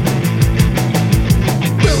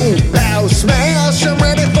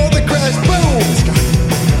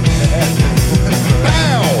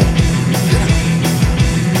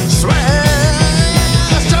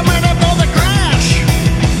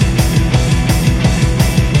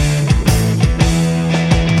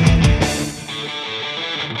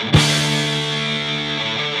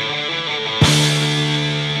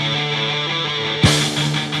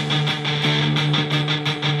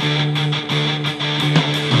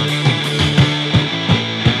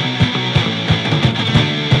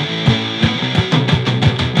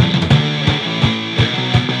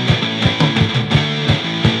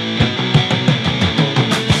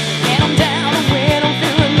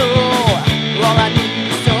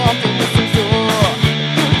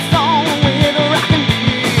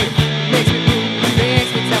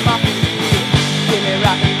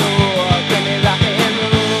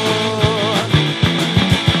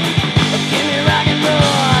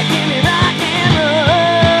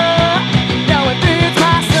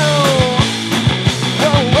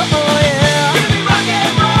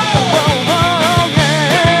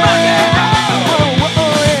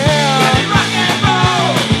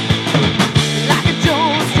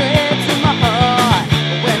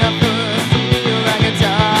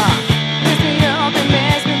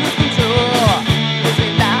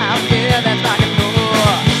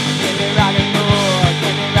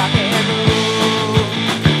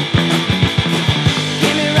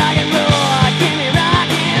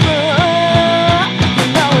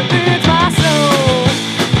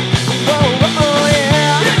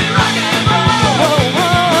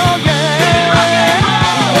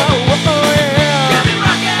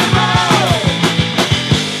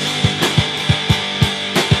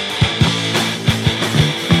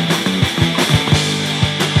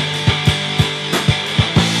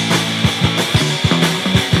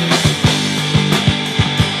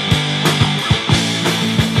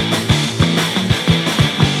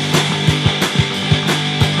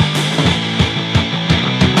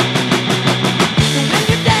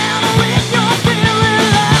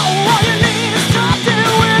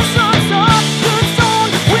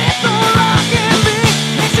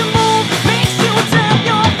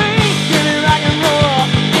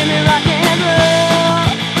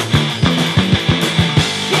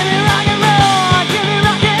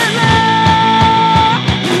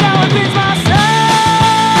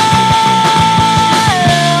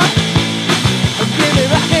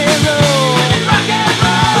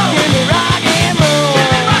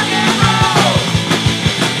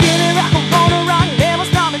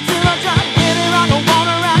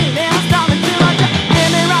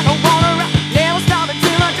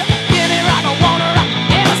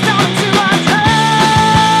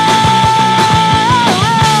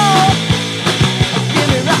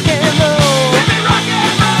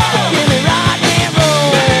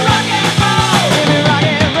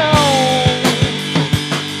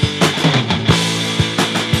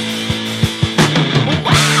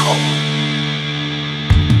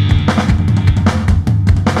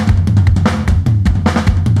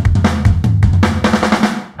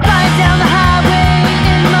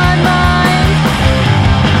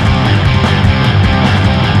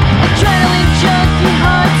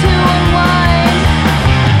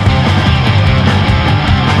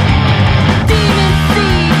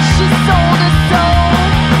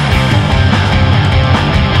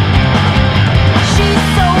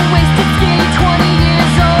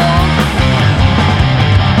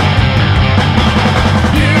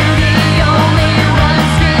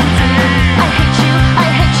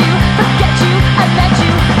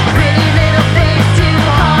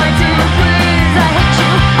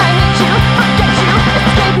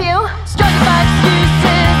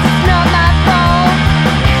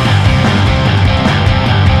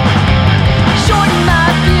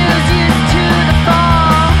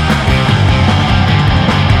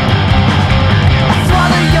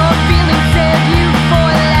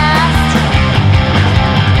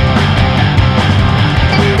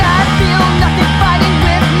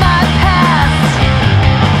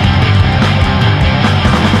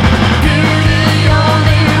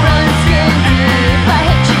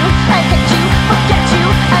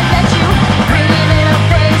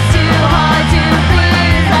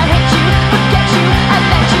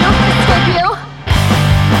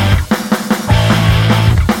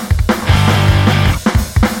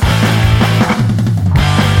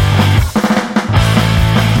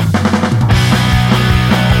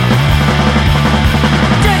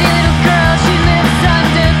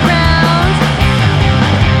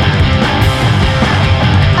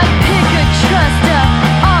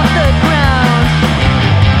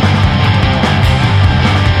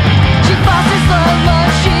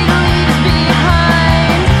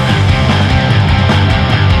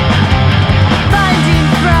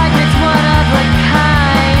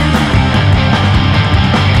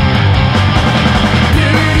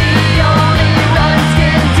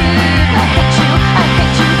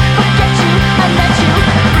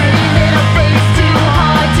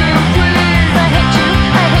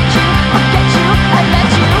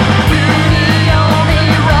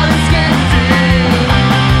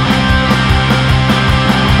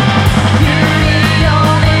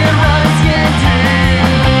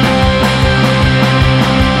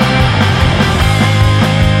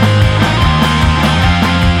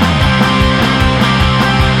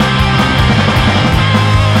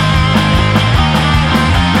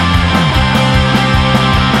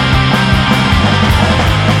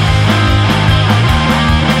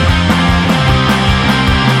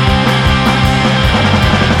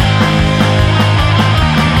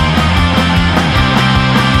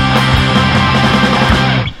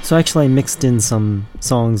 So actually I mixed in some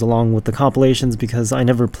songs along with the compilations because I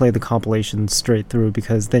never play the compilations straight through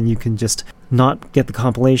because then you can just not get the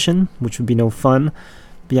compilation, which would be no fun.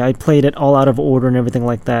 But yeah, I played it all out of order and everything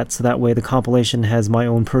like that, so that way the compilation has my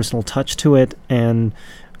own personal touch to it, and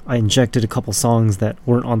I injected a couple songs that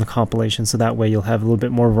weren't on the compilation, so that way you'll have a little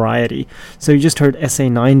bit more variety. So you just heard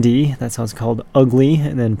SA90, that song's called Ugly,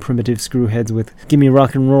 and then Primitive Screwheads with Gimme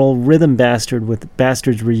Rock and Roll, Rhythm Bastard with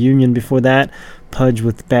Bastard's Reunion before that, Pudge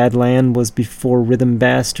with Badland was before Rhythm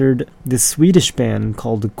Bastard, this Swedish band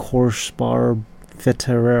called Korsbar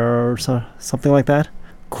Fetera or something like that,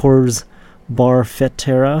 Korsbar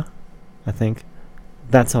Fetera, I think.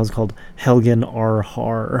 That song's called Helgen R.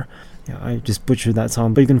 Har. Yeah, I just butchered that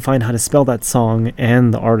song, but you can find how to spell that song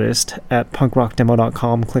and the artist at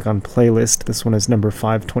punkrockdemo.com. Click on playlist. This one is number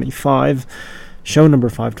 525, show number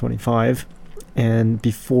 525. And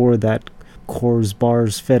before that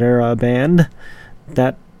Korsbars Federa band,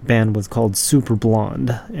 that band was called Super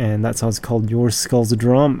Blonde, and that song's called Your Skull's a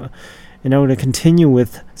Drum. And I'm going to continue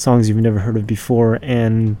with songs you've never heard of before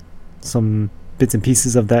and some bits and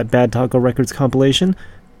pieces of that Bad Taco Records compilation.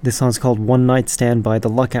 This song's called One Night Stand by the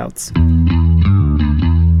Luckouts.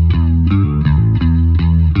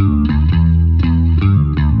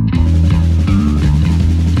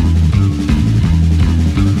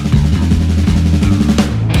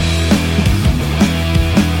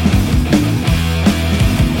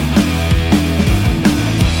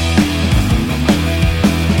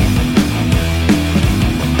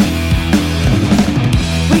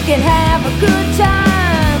 We can have a good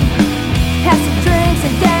time, have some drinks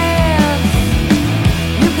and dance.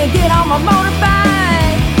 You can get on my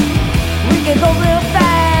motorbike, we can go real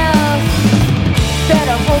fast.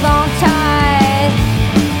 Better hold on tight,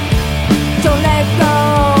 don't let go.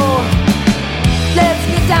 Let's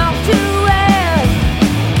get down to it,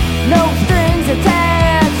 no strings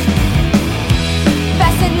attached.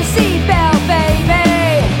 Fasten your seatbelt,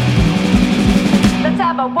 baby. Let's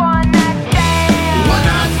have a one night stand. One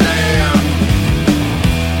night stand.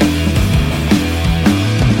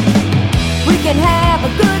 We can have a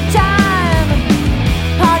good time,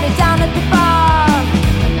 party down at the bar.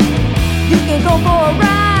 You can go for a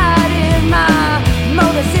ride in my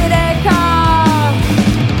Motor City car.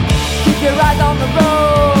 Keep your eyes on the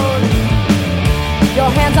road,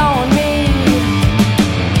 your hands on me.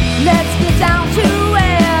 Let's get down to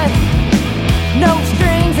it, no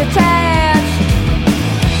strings attached.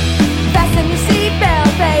 Fasten your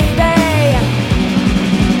seatbelt, baby.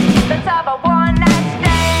 Let's have a one night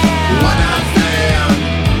stand. One night stand.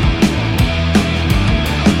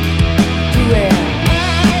 Do it.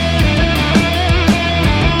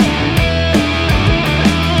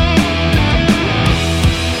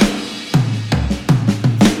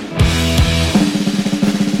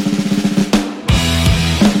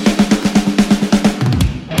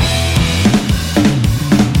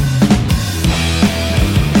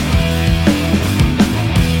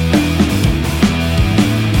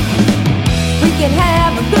 We can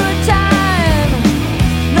have a good time,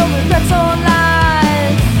 no regrets or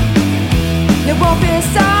lies. You won't be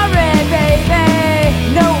sorry, baby,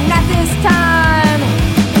 no, not this time.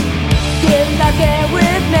 Get lucky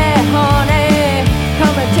with me, honey,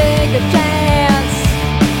 come and take a chance.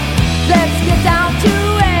 Let's get down to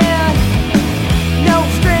it, no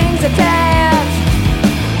strings attached.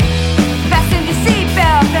 Fasten your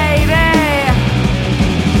seatbelt, baby.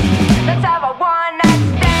 Let's have a one night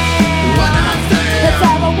stand. Let's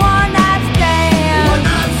have a one night stand.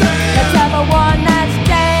 Let's have a one night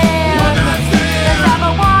stand. Let's have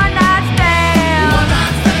a one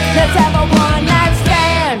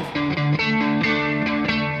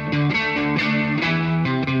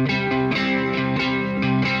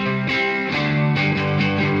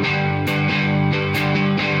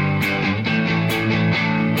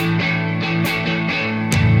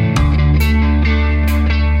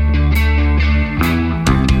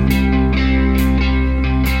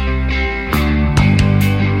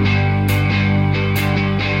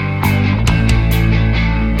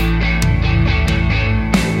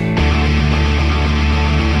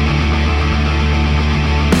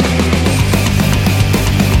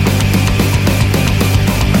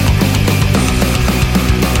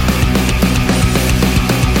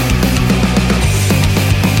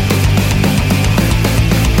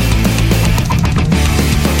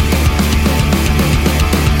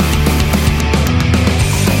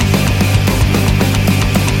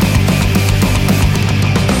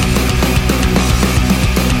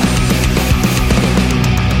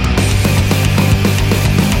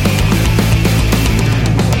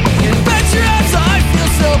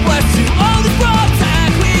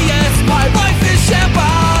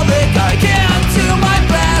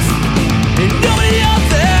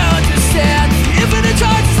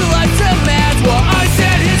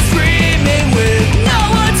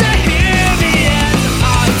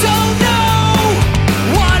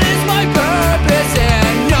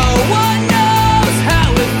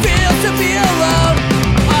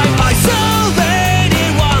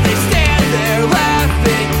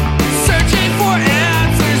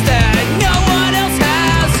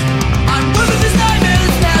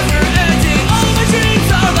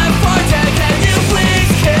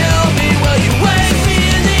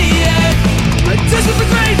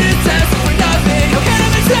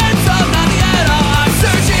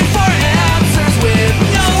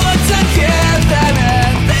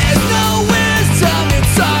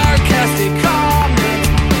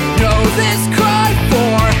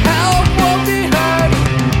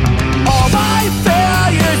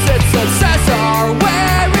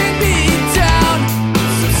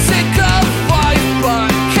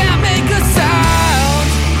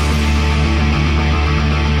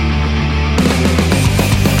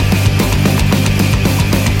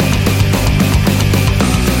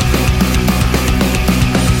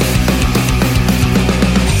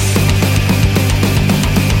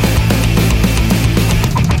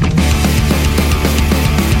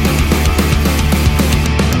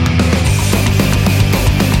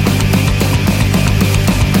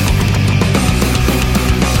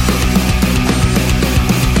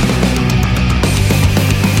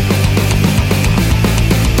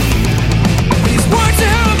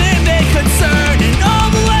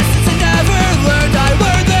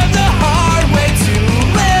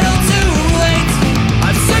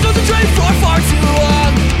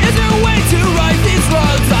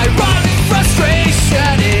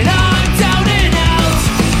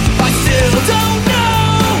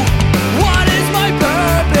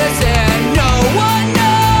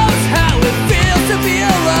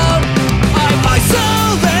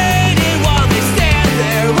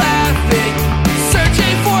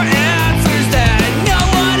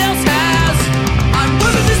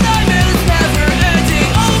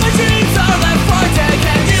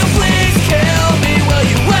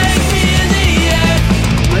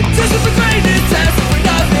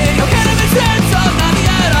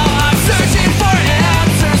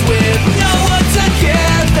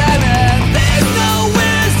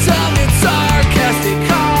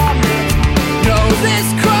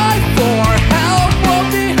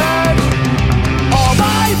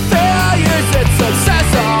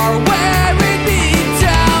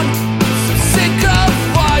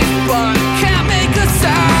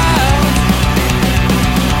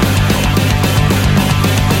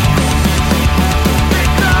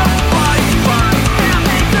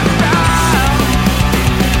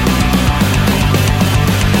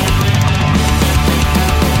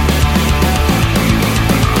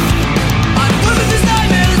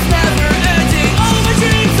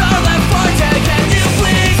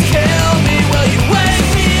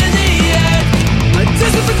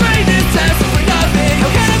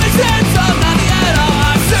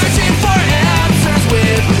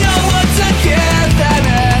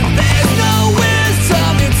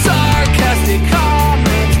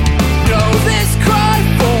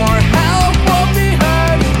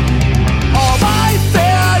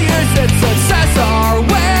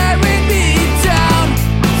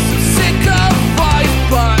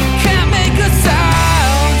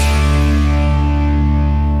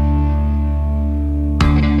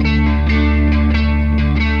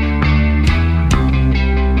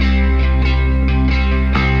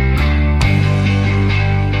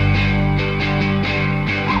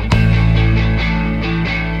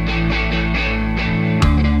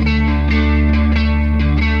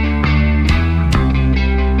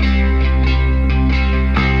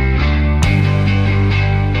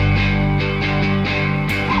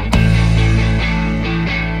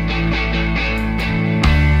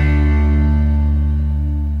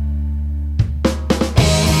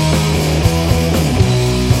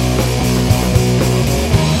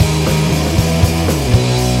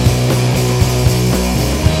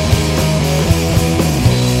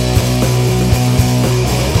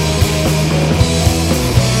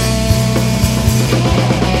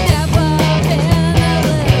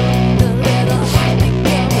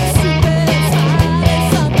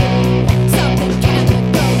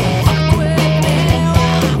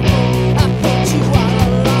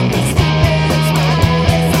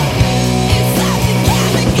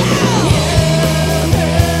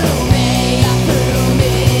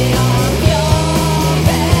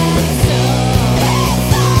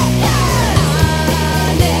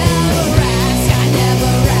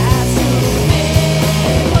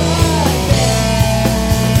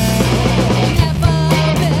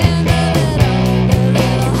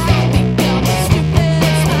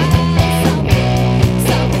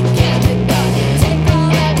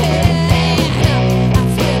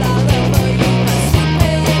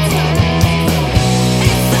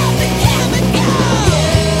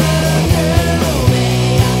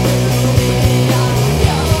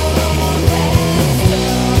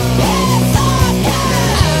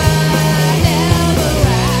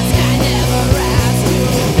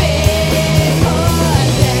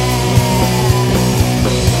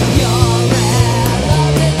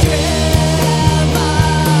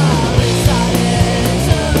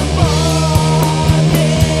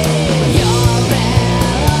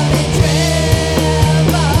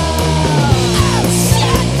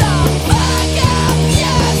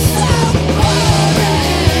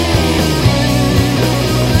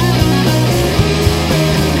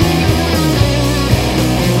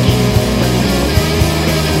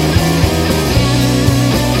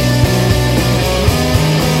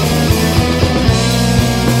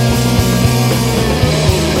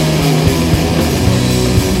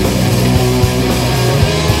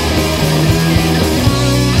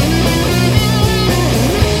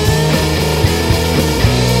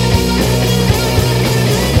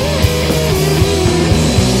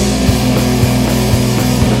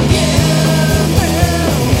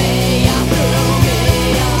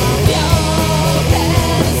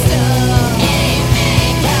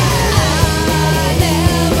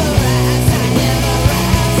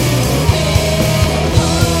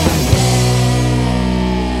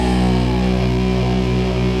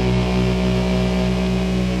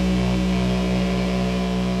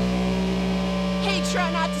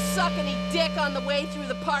the way through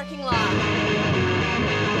the parking lot.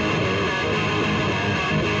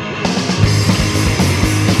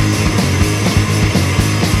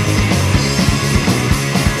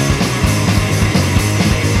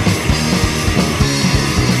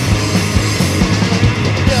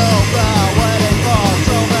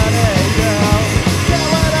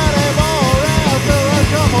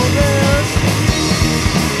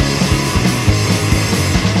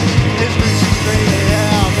 His reach is greedy,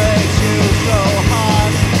 yeah, makes you so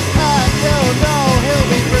hot. I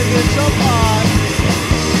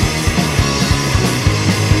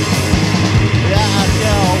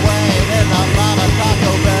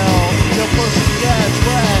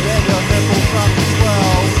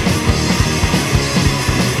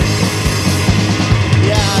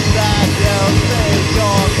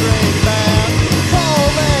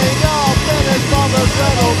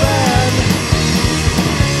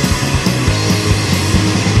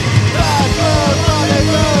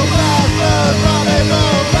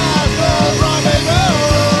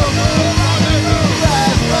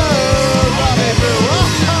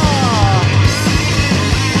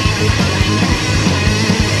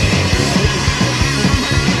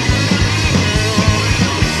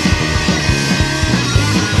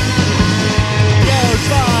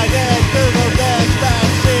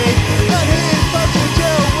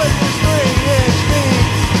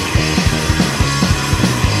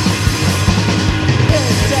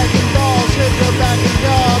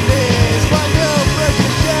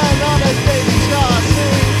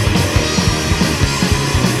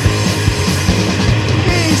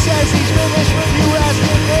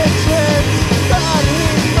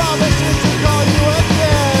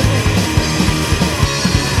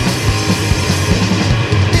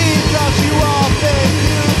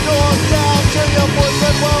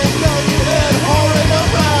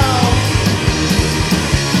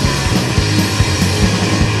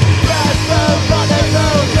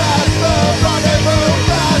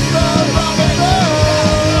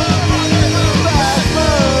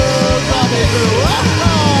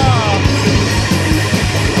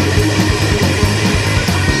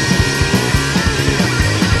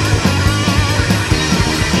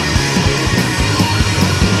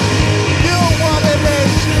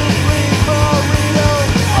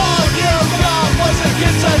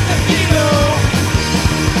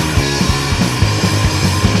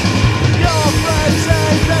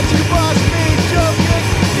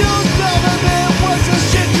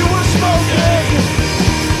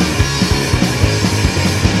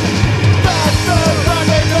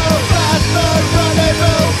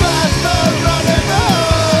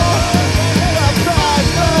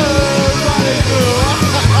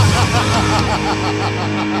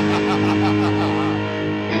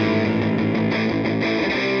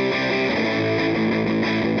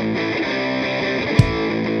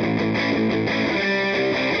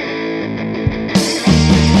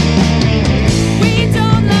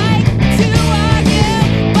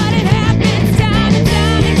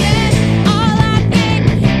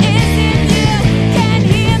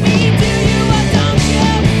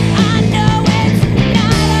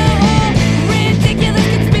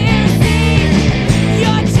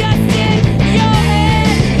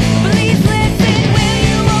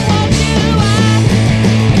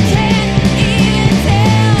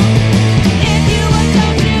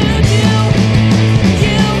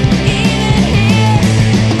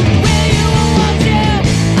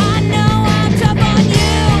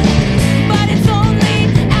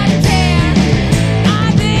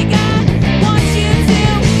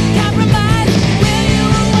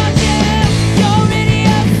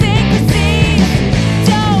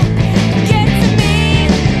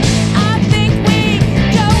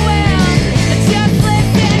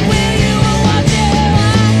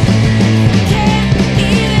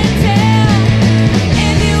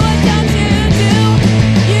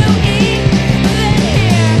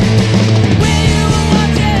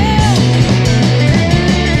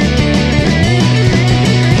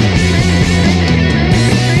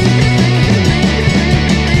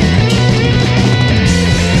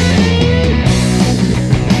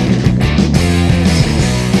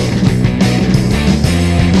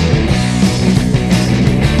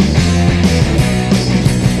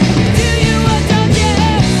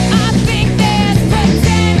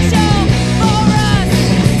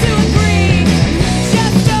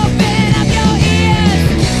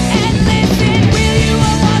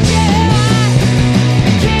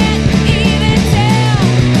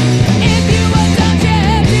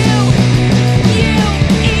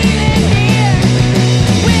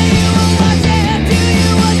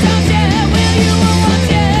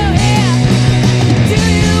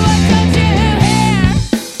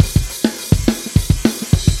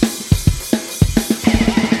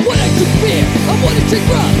I wanna drink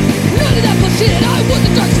rum, none of that bullshit. I want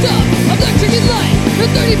the dark stuff, I'm not drinking light. A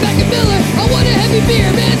 30-pack of Miller, I want a heavy beer,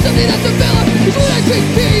 man, something that's a filler. Cause when I drink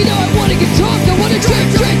beer, you know I wanna get drunk. I wanna drink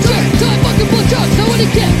till I fucking blow chunks. I wanna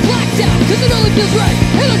get blacked out, cause it only feels right.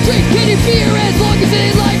 And I'll drink any beer as long as it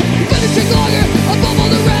ain't light. You better drink longer, above all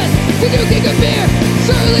the rest. The new king of beer,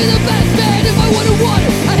 certainly the best, man. If I wanted water,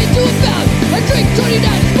 I hit to a fountain. I drink 29,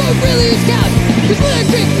 but really who's count? Cause when I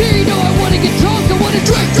drink beer, you know I wanna get drunk. I wanna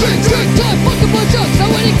drink till I fucking blow chunks. I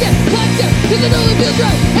wanna get blacked out, cause it only feels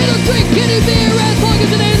right. And I'll drink any beer as long as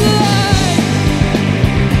it ain't light.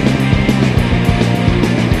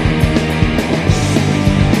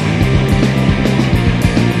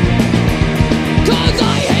 Cause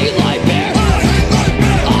I hate light beer.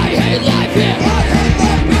 I hate light beer.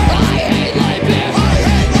 I hate light beer.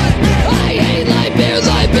 I hate light beer.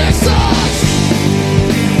 Light beer sucks.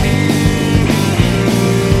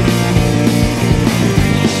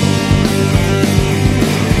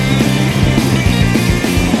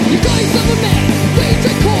 You call yourself a man, but you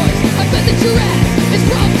drink Coors. I bet that your ass is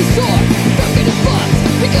probably sore from getting fucked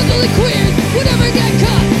because only queers would ever get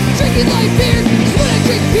caught drinking light beer. Cause when I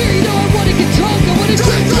drink beer, you know I wanna get drunk. I wanna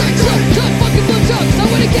drink till I fucking blow chunks. I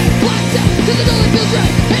wanna get blacked out cause it only feels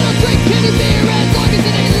right. And I'll drink any beer as long as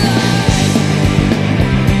it ain't light.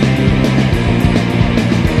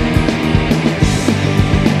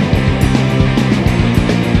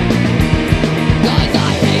 Cause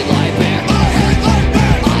I hate light beer. I hate light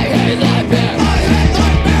beer. I hate light beer. I hate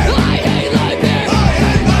light beer. I hate light beer. I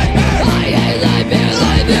hate light beer. I hate light beer.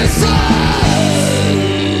 Light beer sucks.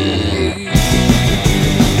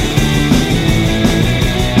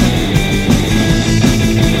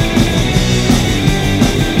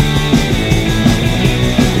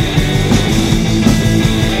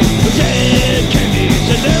 Dead Kennedy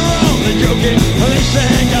said they were only joking. They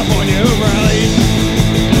sang California Rallies.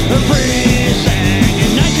 Free sang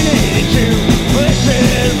in 1982. They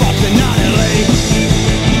said Boston, not LA.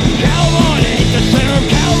 California ain't the center of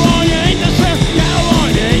California, ain't the center.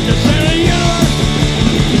 California ain't the center of the universe.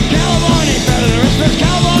 California ain't better than the rest of us.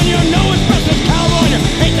 California, no it's best as California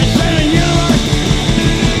ain't the center of the universe.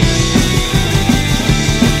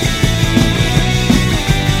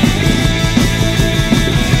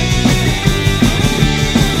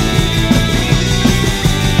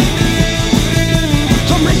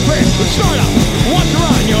 Some rich prick with startup wants to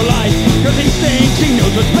run your life cause he thinks he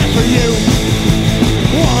knows what's best for you.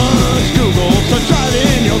 Once Google starts driving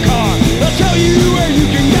in your car, they'll tell you where you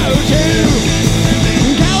can go to.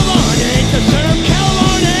 California ain't the center.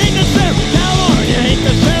 California ain't the center. California ain't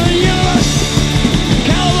the center of the universe.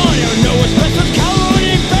 California know what's best as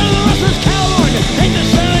California ain't better than the rest of us. California ain't the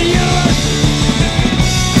center of the universe.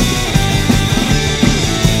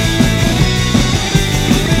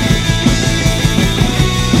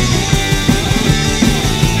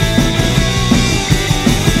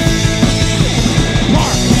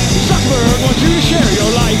 Mark Zuckerberg wants you to share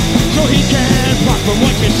your life so he can profit from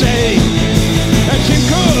what you say. And Tim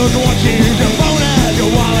Cook wants you to phone as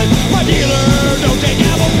your wallet. My dealer don't take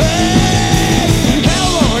Apple Pay.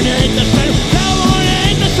 California ain't the center. California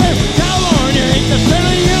ain't the center. California ain't the center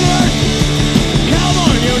of the universe.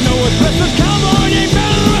 California know what's best as California ain't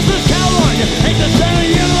better than the rest of us. California ain't the center of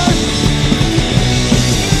the universe.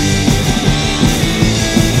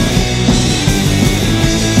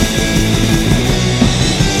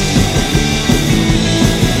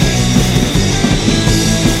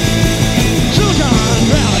 Silicon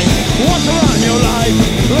Valley wants to run your life.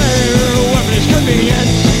 Their weapon is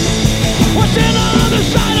convenience. What's in on the other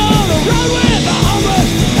side of the road with the homeless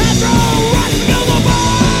and throw rocks to the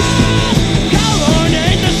bus? California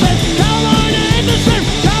ain't the center. California ain't the center.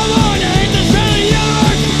 California ain't the center of the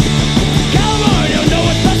universe. California know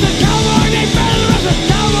what's best as California ain't better than the rest of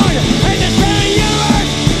us. California ain't the center of the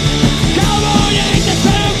universe. California ain't the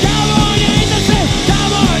center. California ain't the center.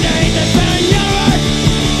 California ain't the center of the universe.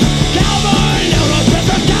 California knows what's best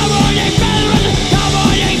as California ain't better than the rest of us.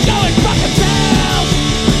 California ain't going fuck themselves.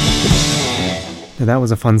 Now, that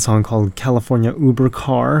was a fun song called California Uber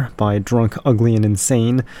Car by Drunk, Ugly, and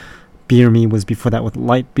Insane. Beer Me was before that with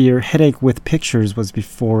Light Beer. Headache with Pictures was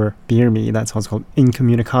before Beer Me. That song's called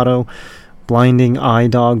Incommunicado. Blinding Eye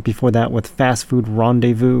Dog before that with Fast Food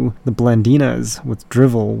Rendezvous. The Blandinas with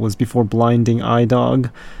Drivel was before Blinding Eye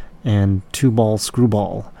Dog. And Two Ball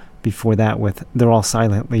Screwball before that with They're All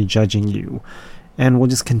Silently Judging You. And we'll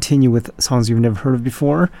just continue with songs you've never heard of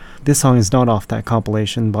before. This song is not off that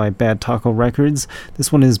compilation by Bad Taco Records.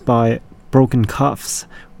 This one is by Broken Cuffs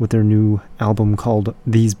with their new album called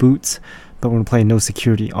These Boots. But we're going to play No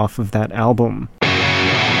Security off of that album.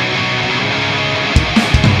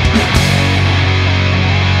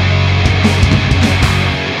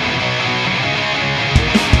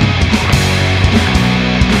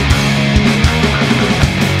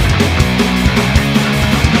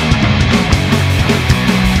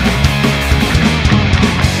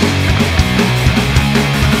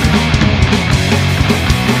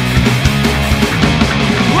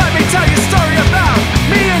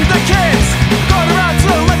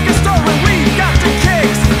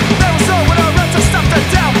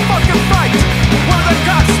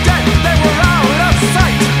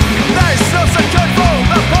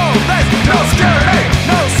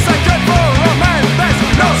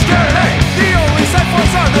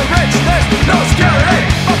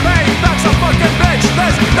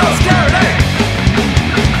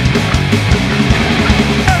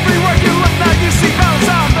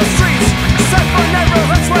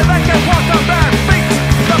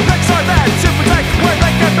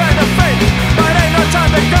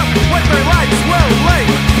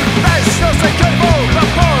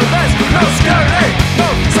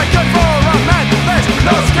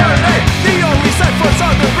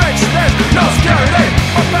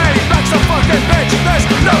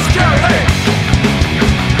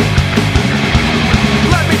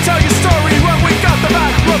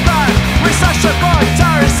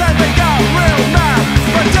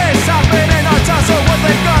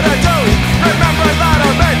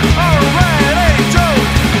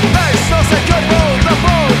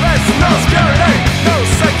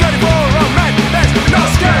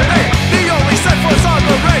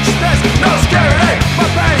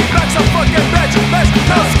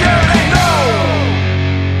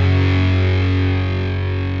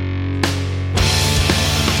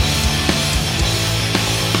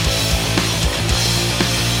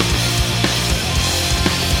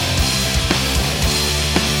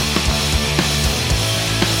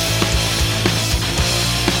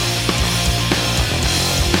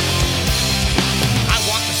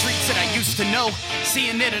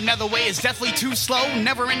 Seeing it another way is deathly too slow.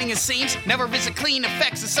 Never ending it seems, never is it clean.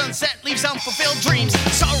 Affects the sunset, leaves unfulfilled dreams.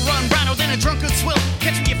 Sorrow run brown than a drunkard swill.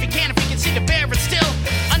 Catch me if you can see the bear, but still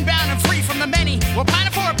unbound and free from the many. We're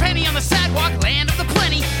pining for a penny on the sidewalk, land of the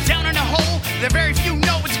plenty. Down in a hole, the very few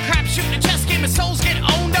know it's a crapshoot. A chess game of souls get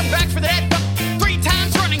owned. I'm back for the head fuck 3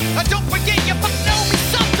 times running. Don't forget you fuck know me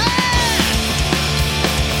something.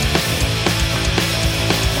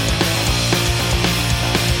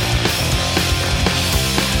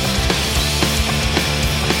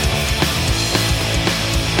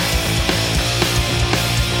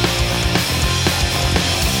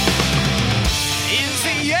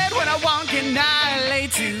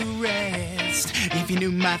 To rest. If you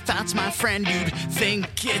knew my thoughts, my friend, you'd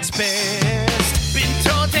think it's best. Been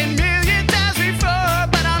told 10 million times before,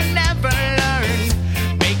 but I'll never learn.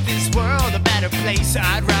 Make this world a better place,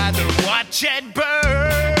 I'd rather watch it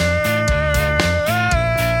burn.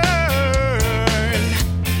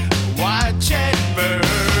 Watch it burn.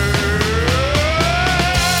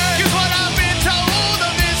 Your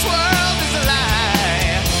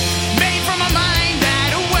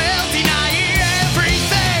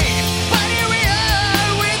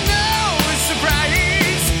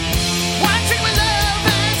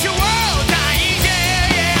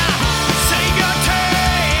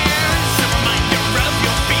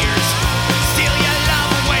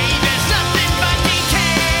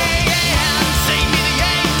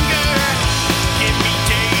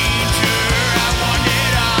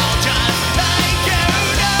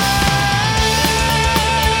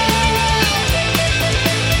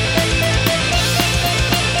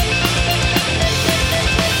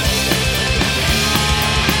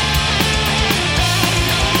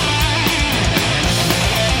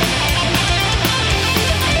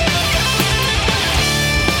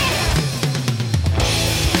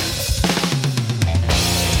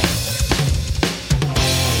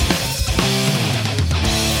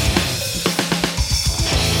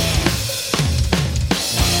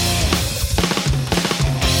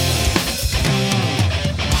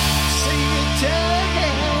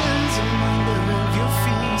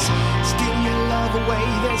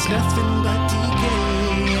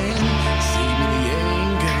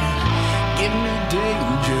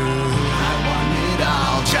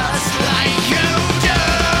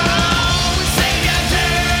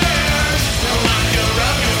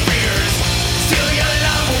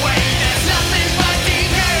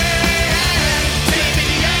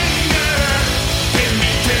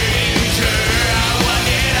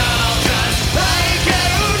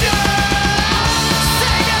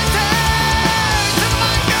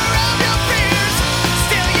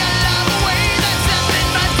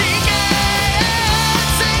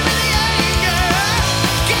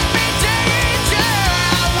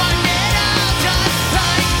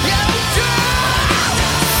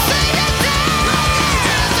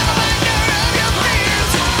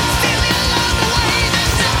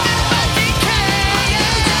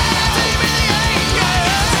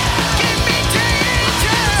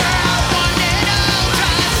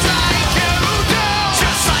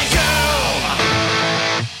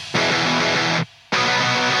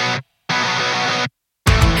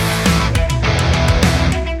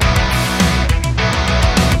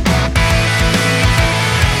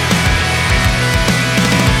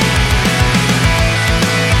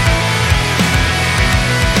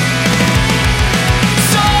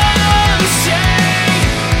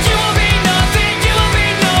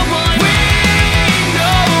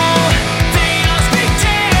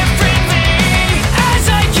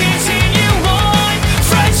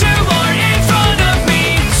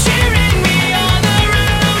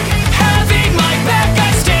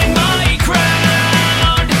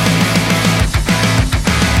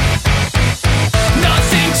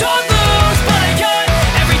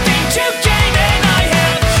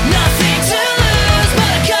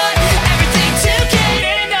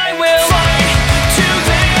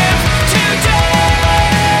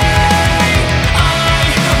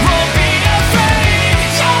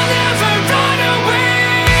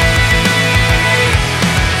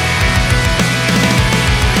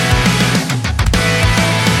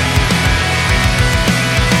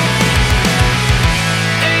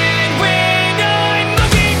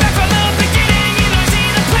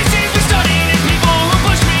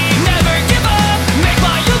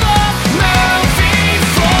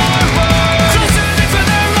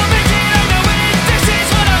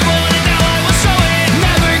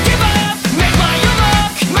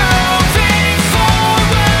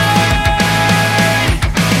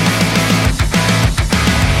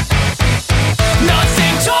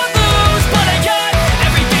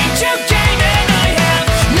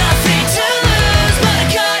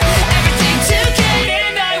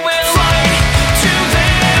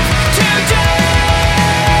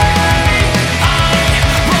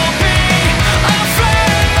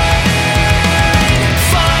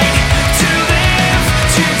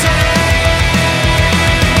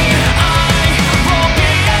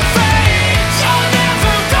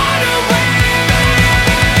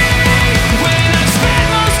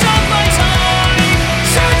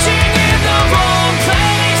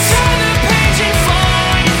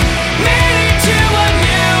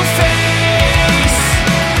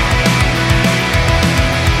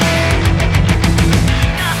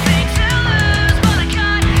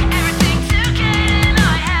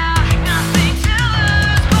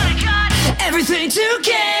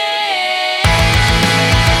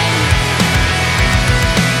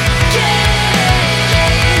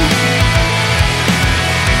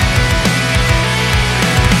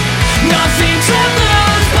nothing to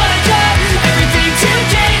lose, but I got everything to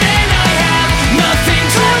gain, and I have nothing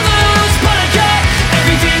to lose, but I got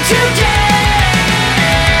everything to gain.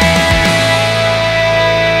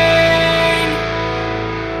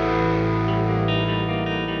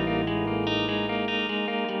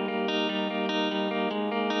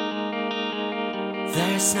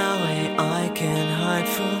 There's no way I can hide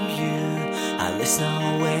from you. At least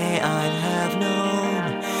no way I'd have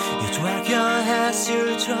known. You'd work your hands,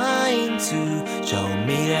 you're trying to show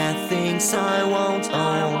me that things I won't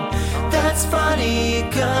own. That's funny,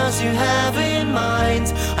 cause you have in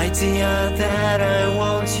mind idea that I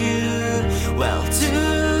want you. Well,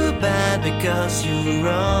 too bad, because you're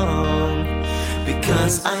wrong.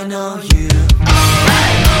 Because I know you.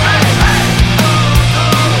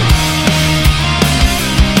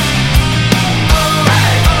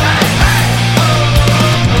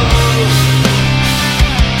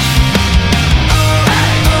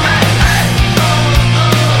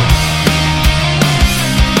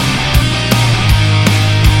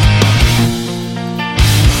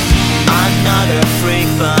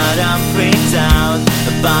 But I'm freaked out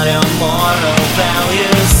about your moral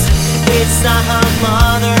values. It's not how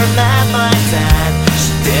mother met my dad.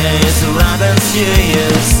 She did it so happens to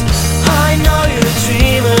use. I know you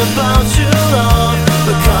dream about true love,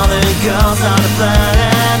 but calling girls on the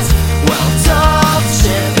planet, well, tough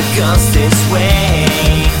shit, because this way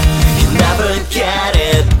you never get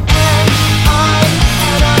it.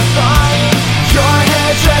 And I'm buying your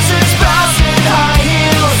hairdresser's brows and high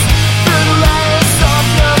heels.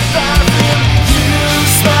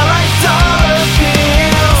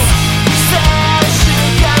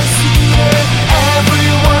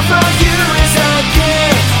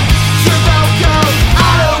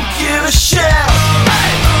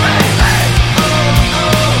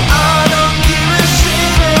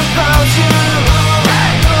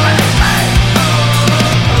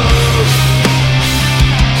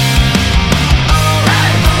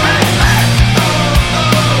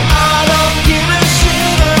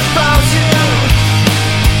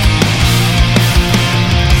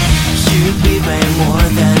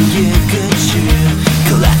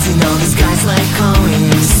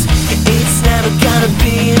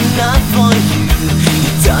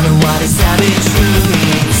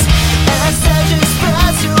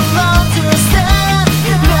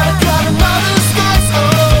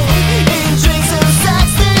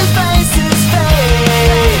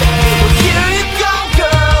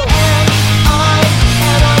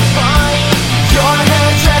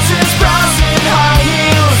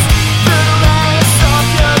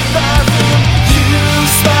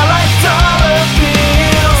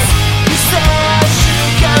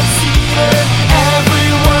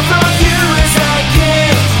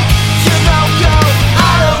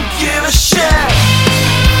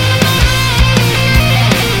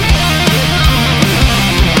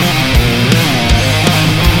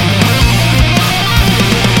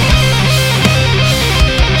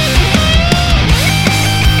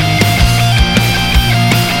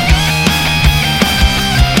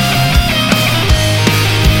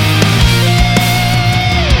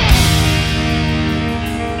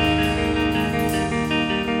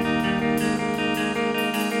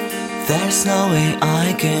 There's no way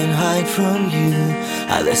I can hide from you.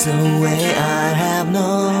 There's no way I'd have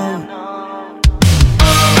known.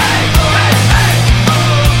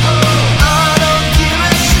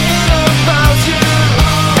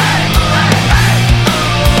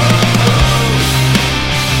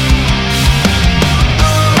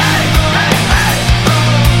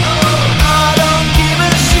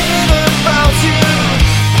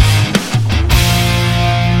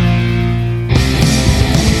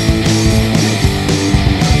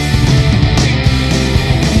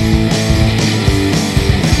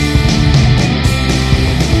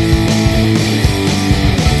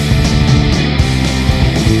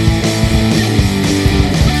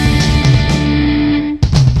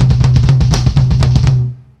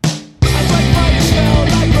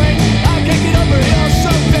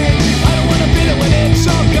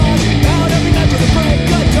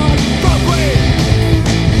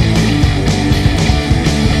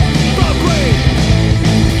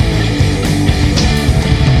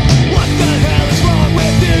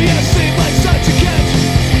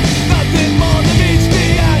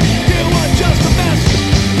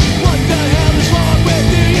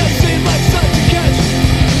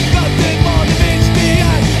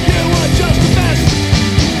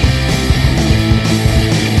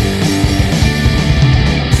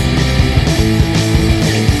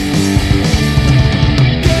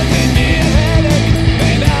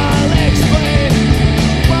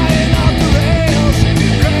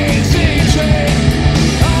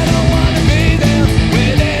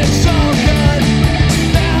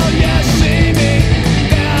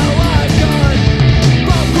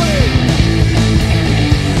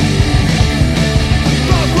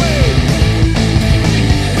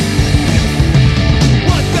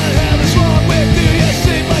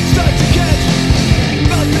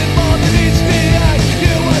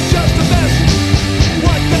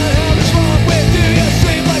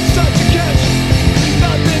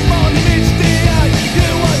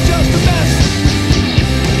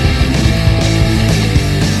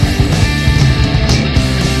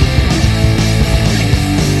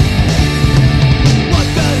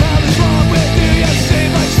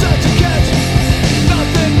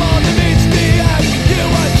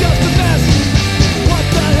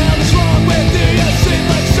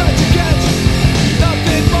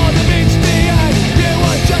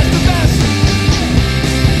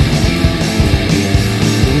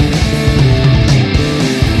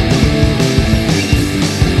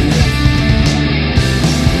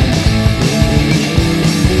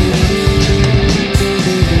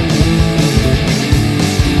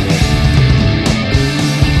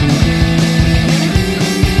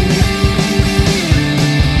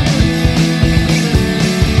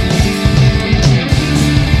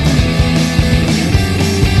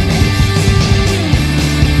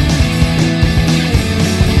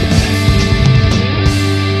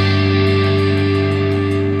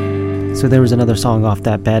 So there was another song off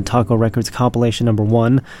that Bad Taco Records compilation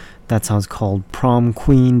 #1. That song's called Prom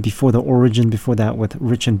Queen. Before The Origin, before that with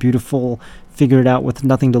Rich and Beautiful. Figure It Out with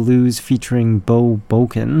Nothing to Lose featuring Bo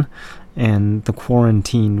Boken. And The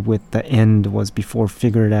Quarantine with The End was before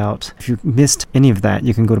Figure It Out. If you missed any of that,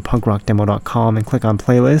 you can go to punkrockdemo.com and click on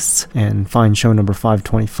playlists and find show number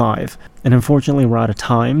 525. And unfortunately, we're out of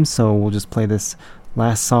time, so we'll just play this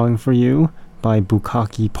last song for you by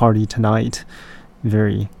Bukkake Party Tonight.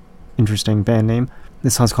 Very interesting band name.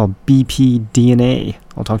 This song's called BPDNA.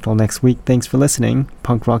 I'll talk to you all next week. Thanks for listening.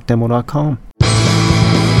 punkrockdemo.com.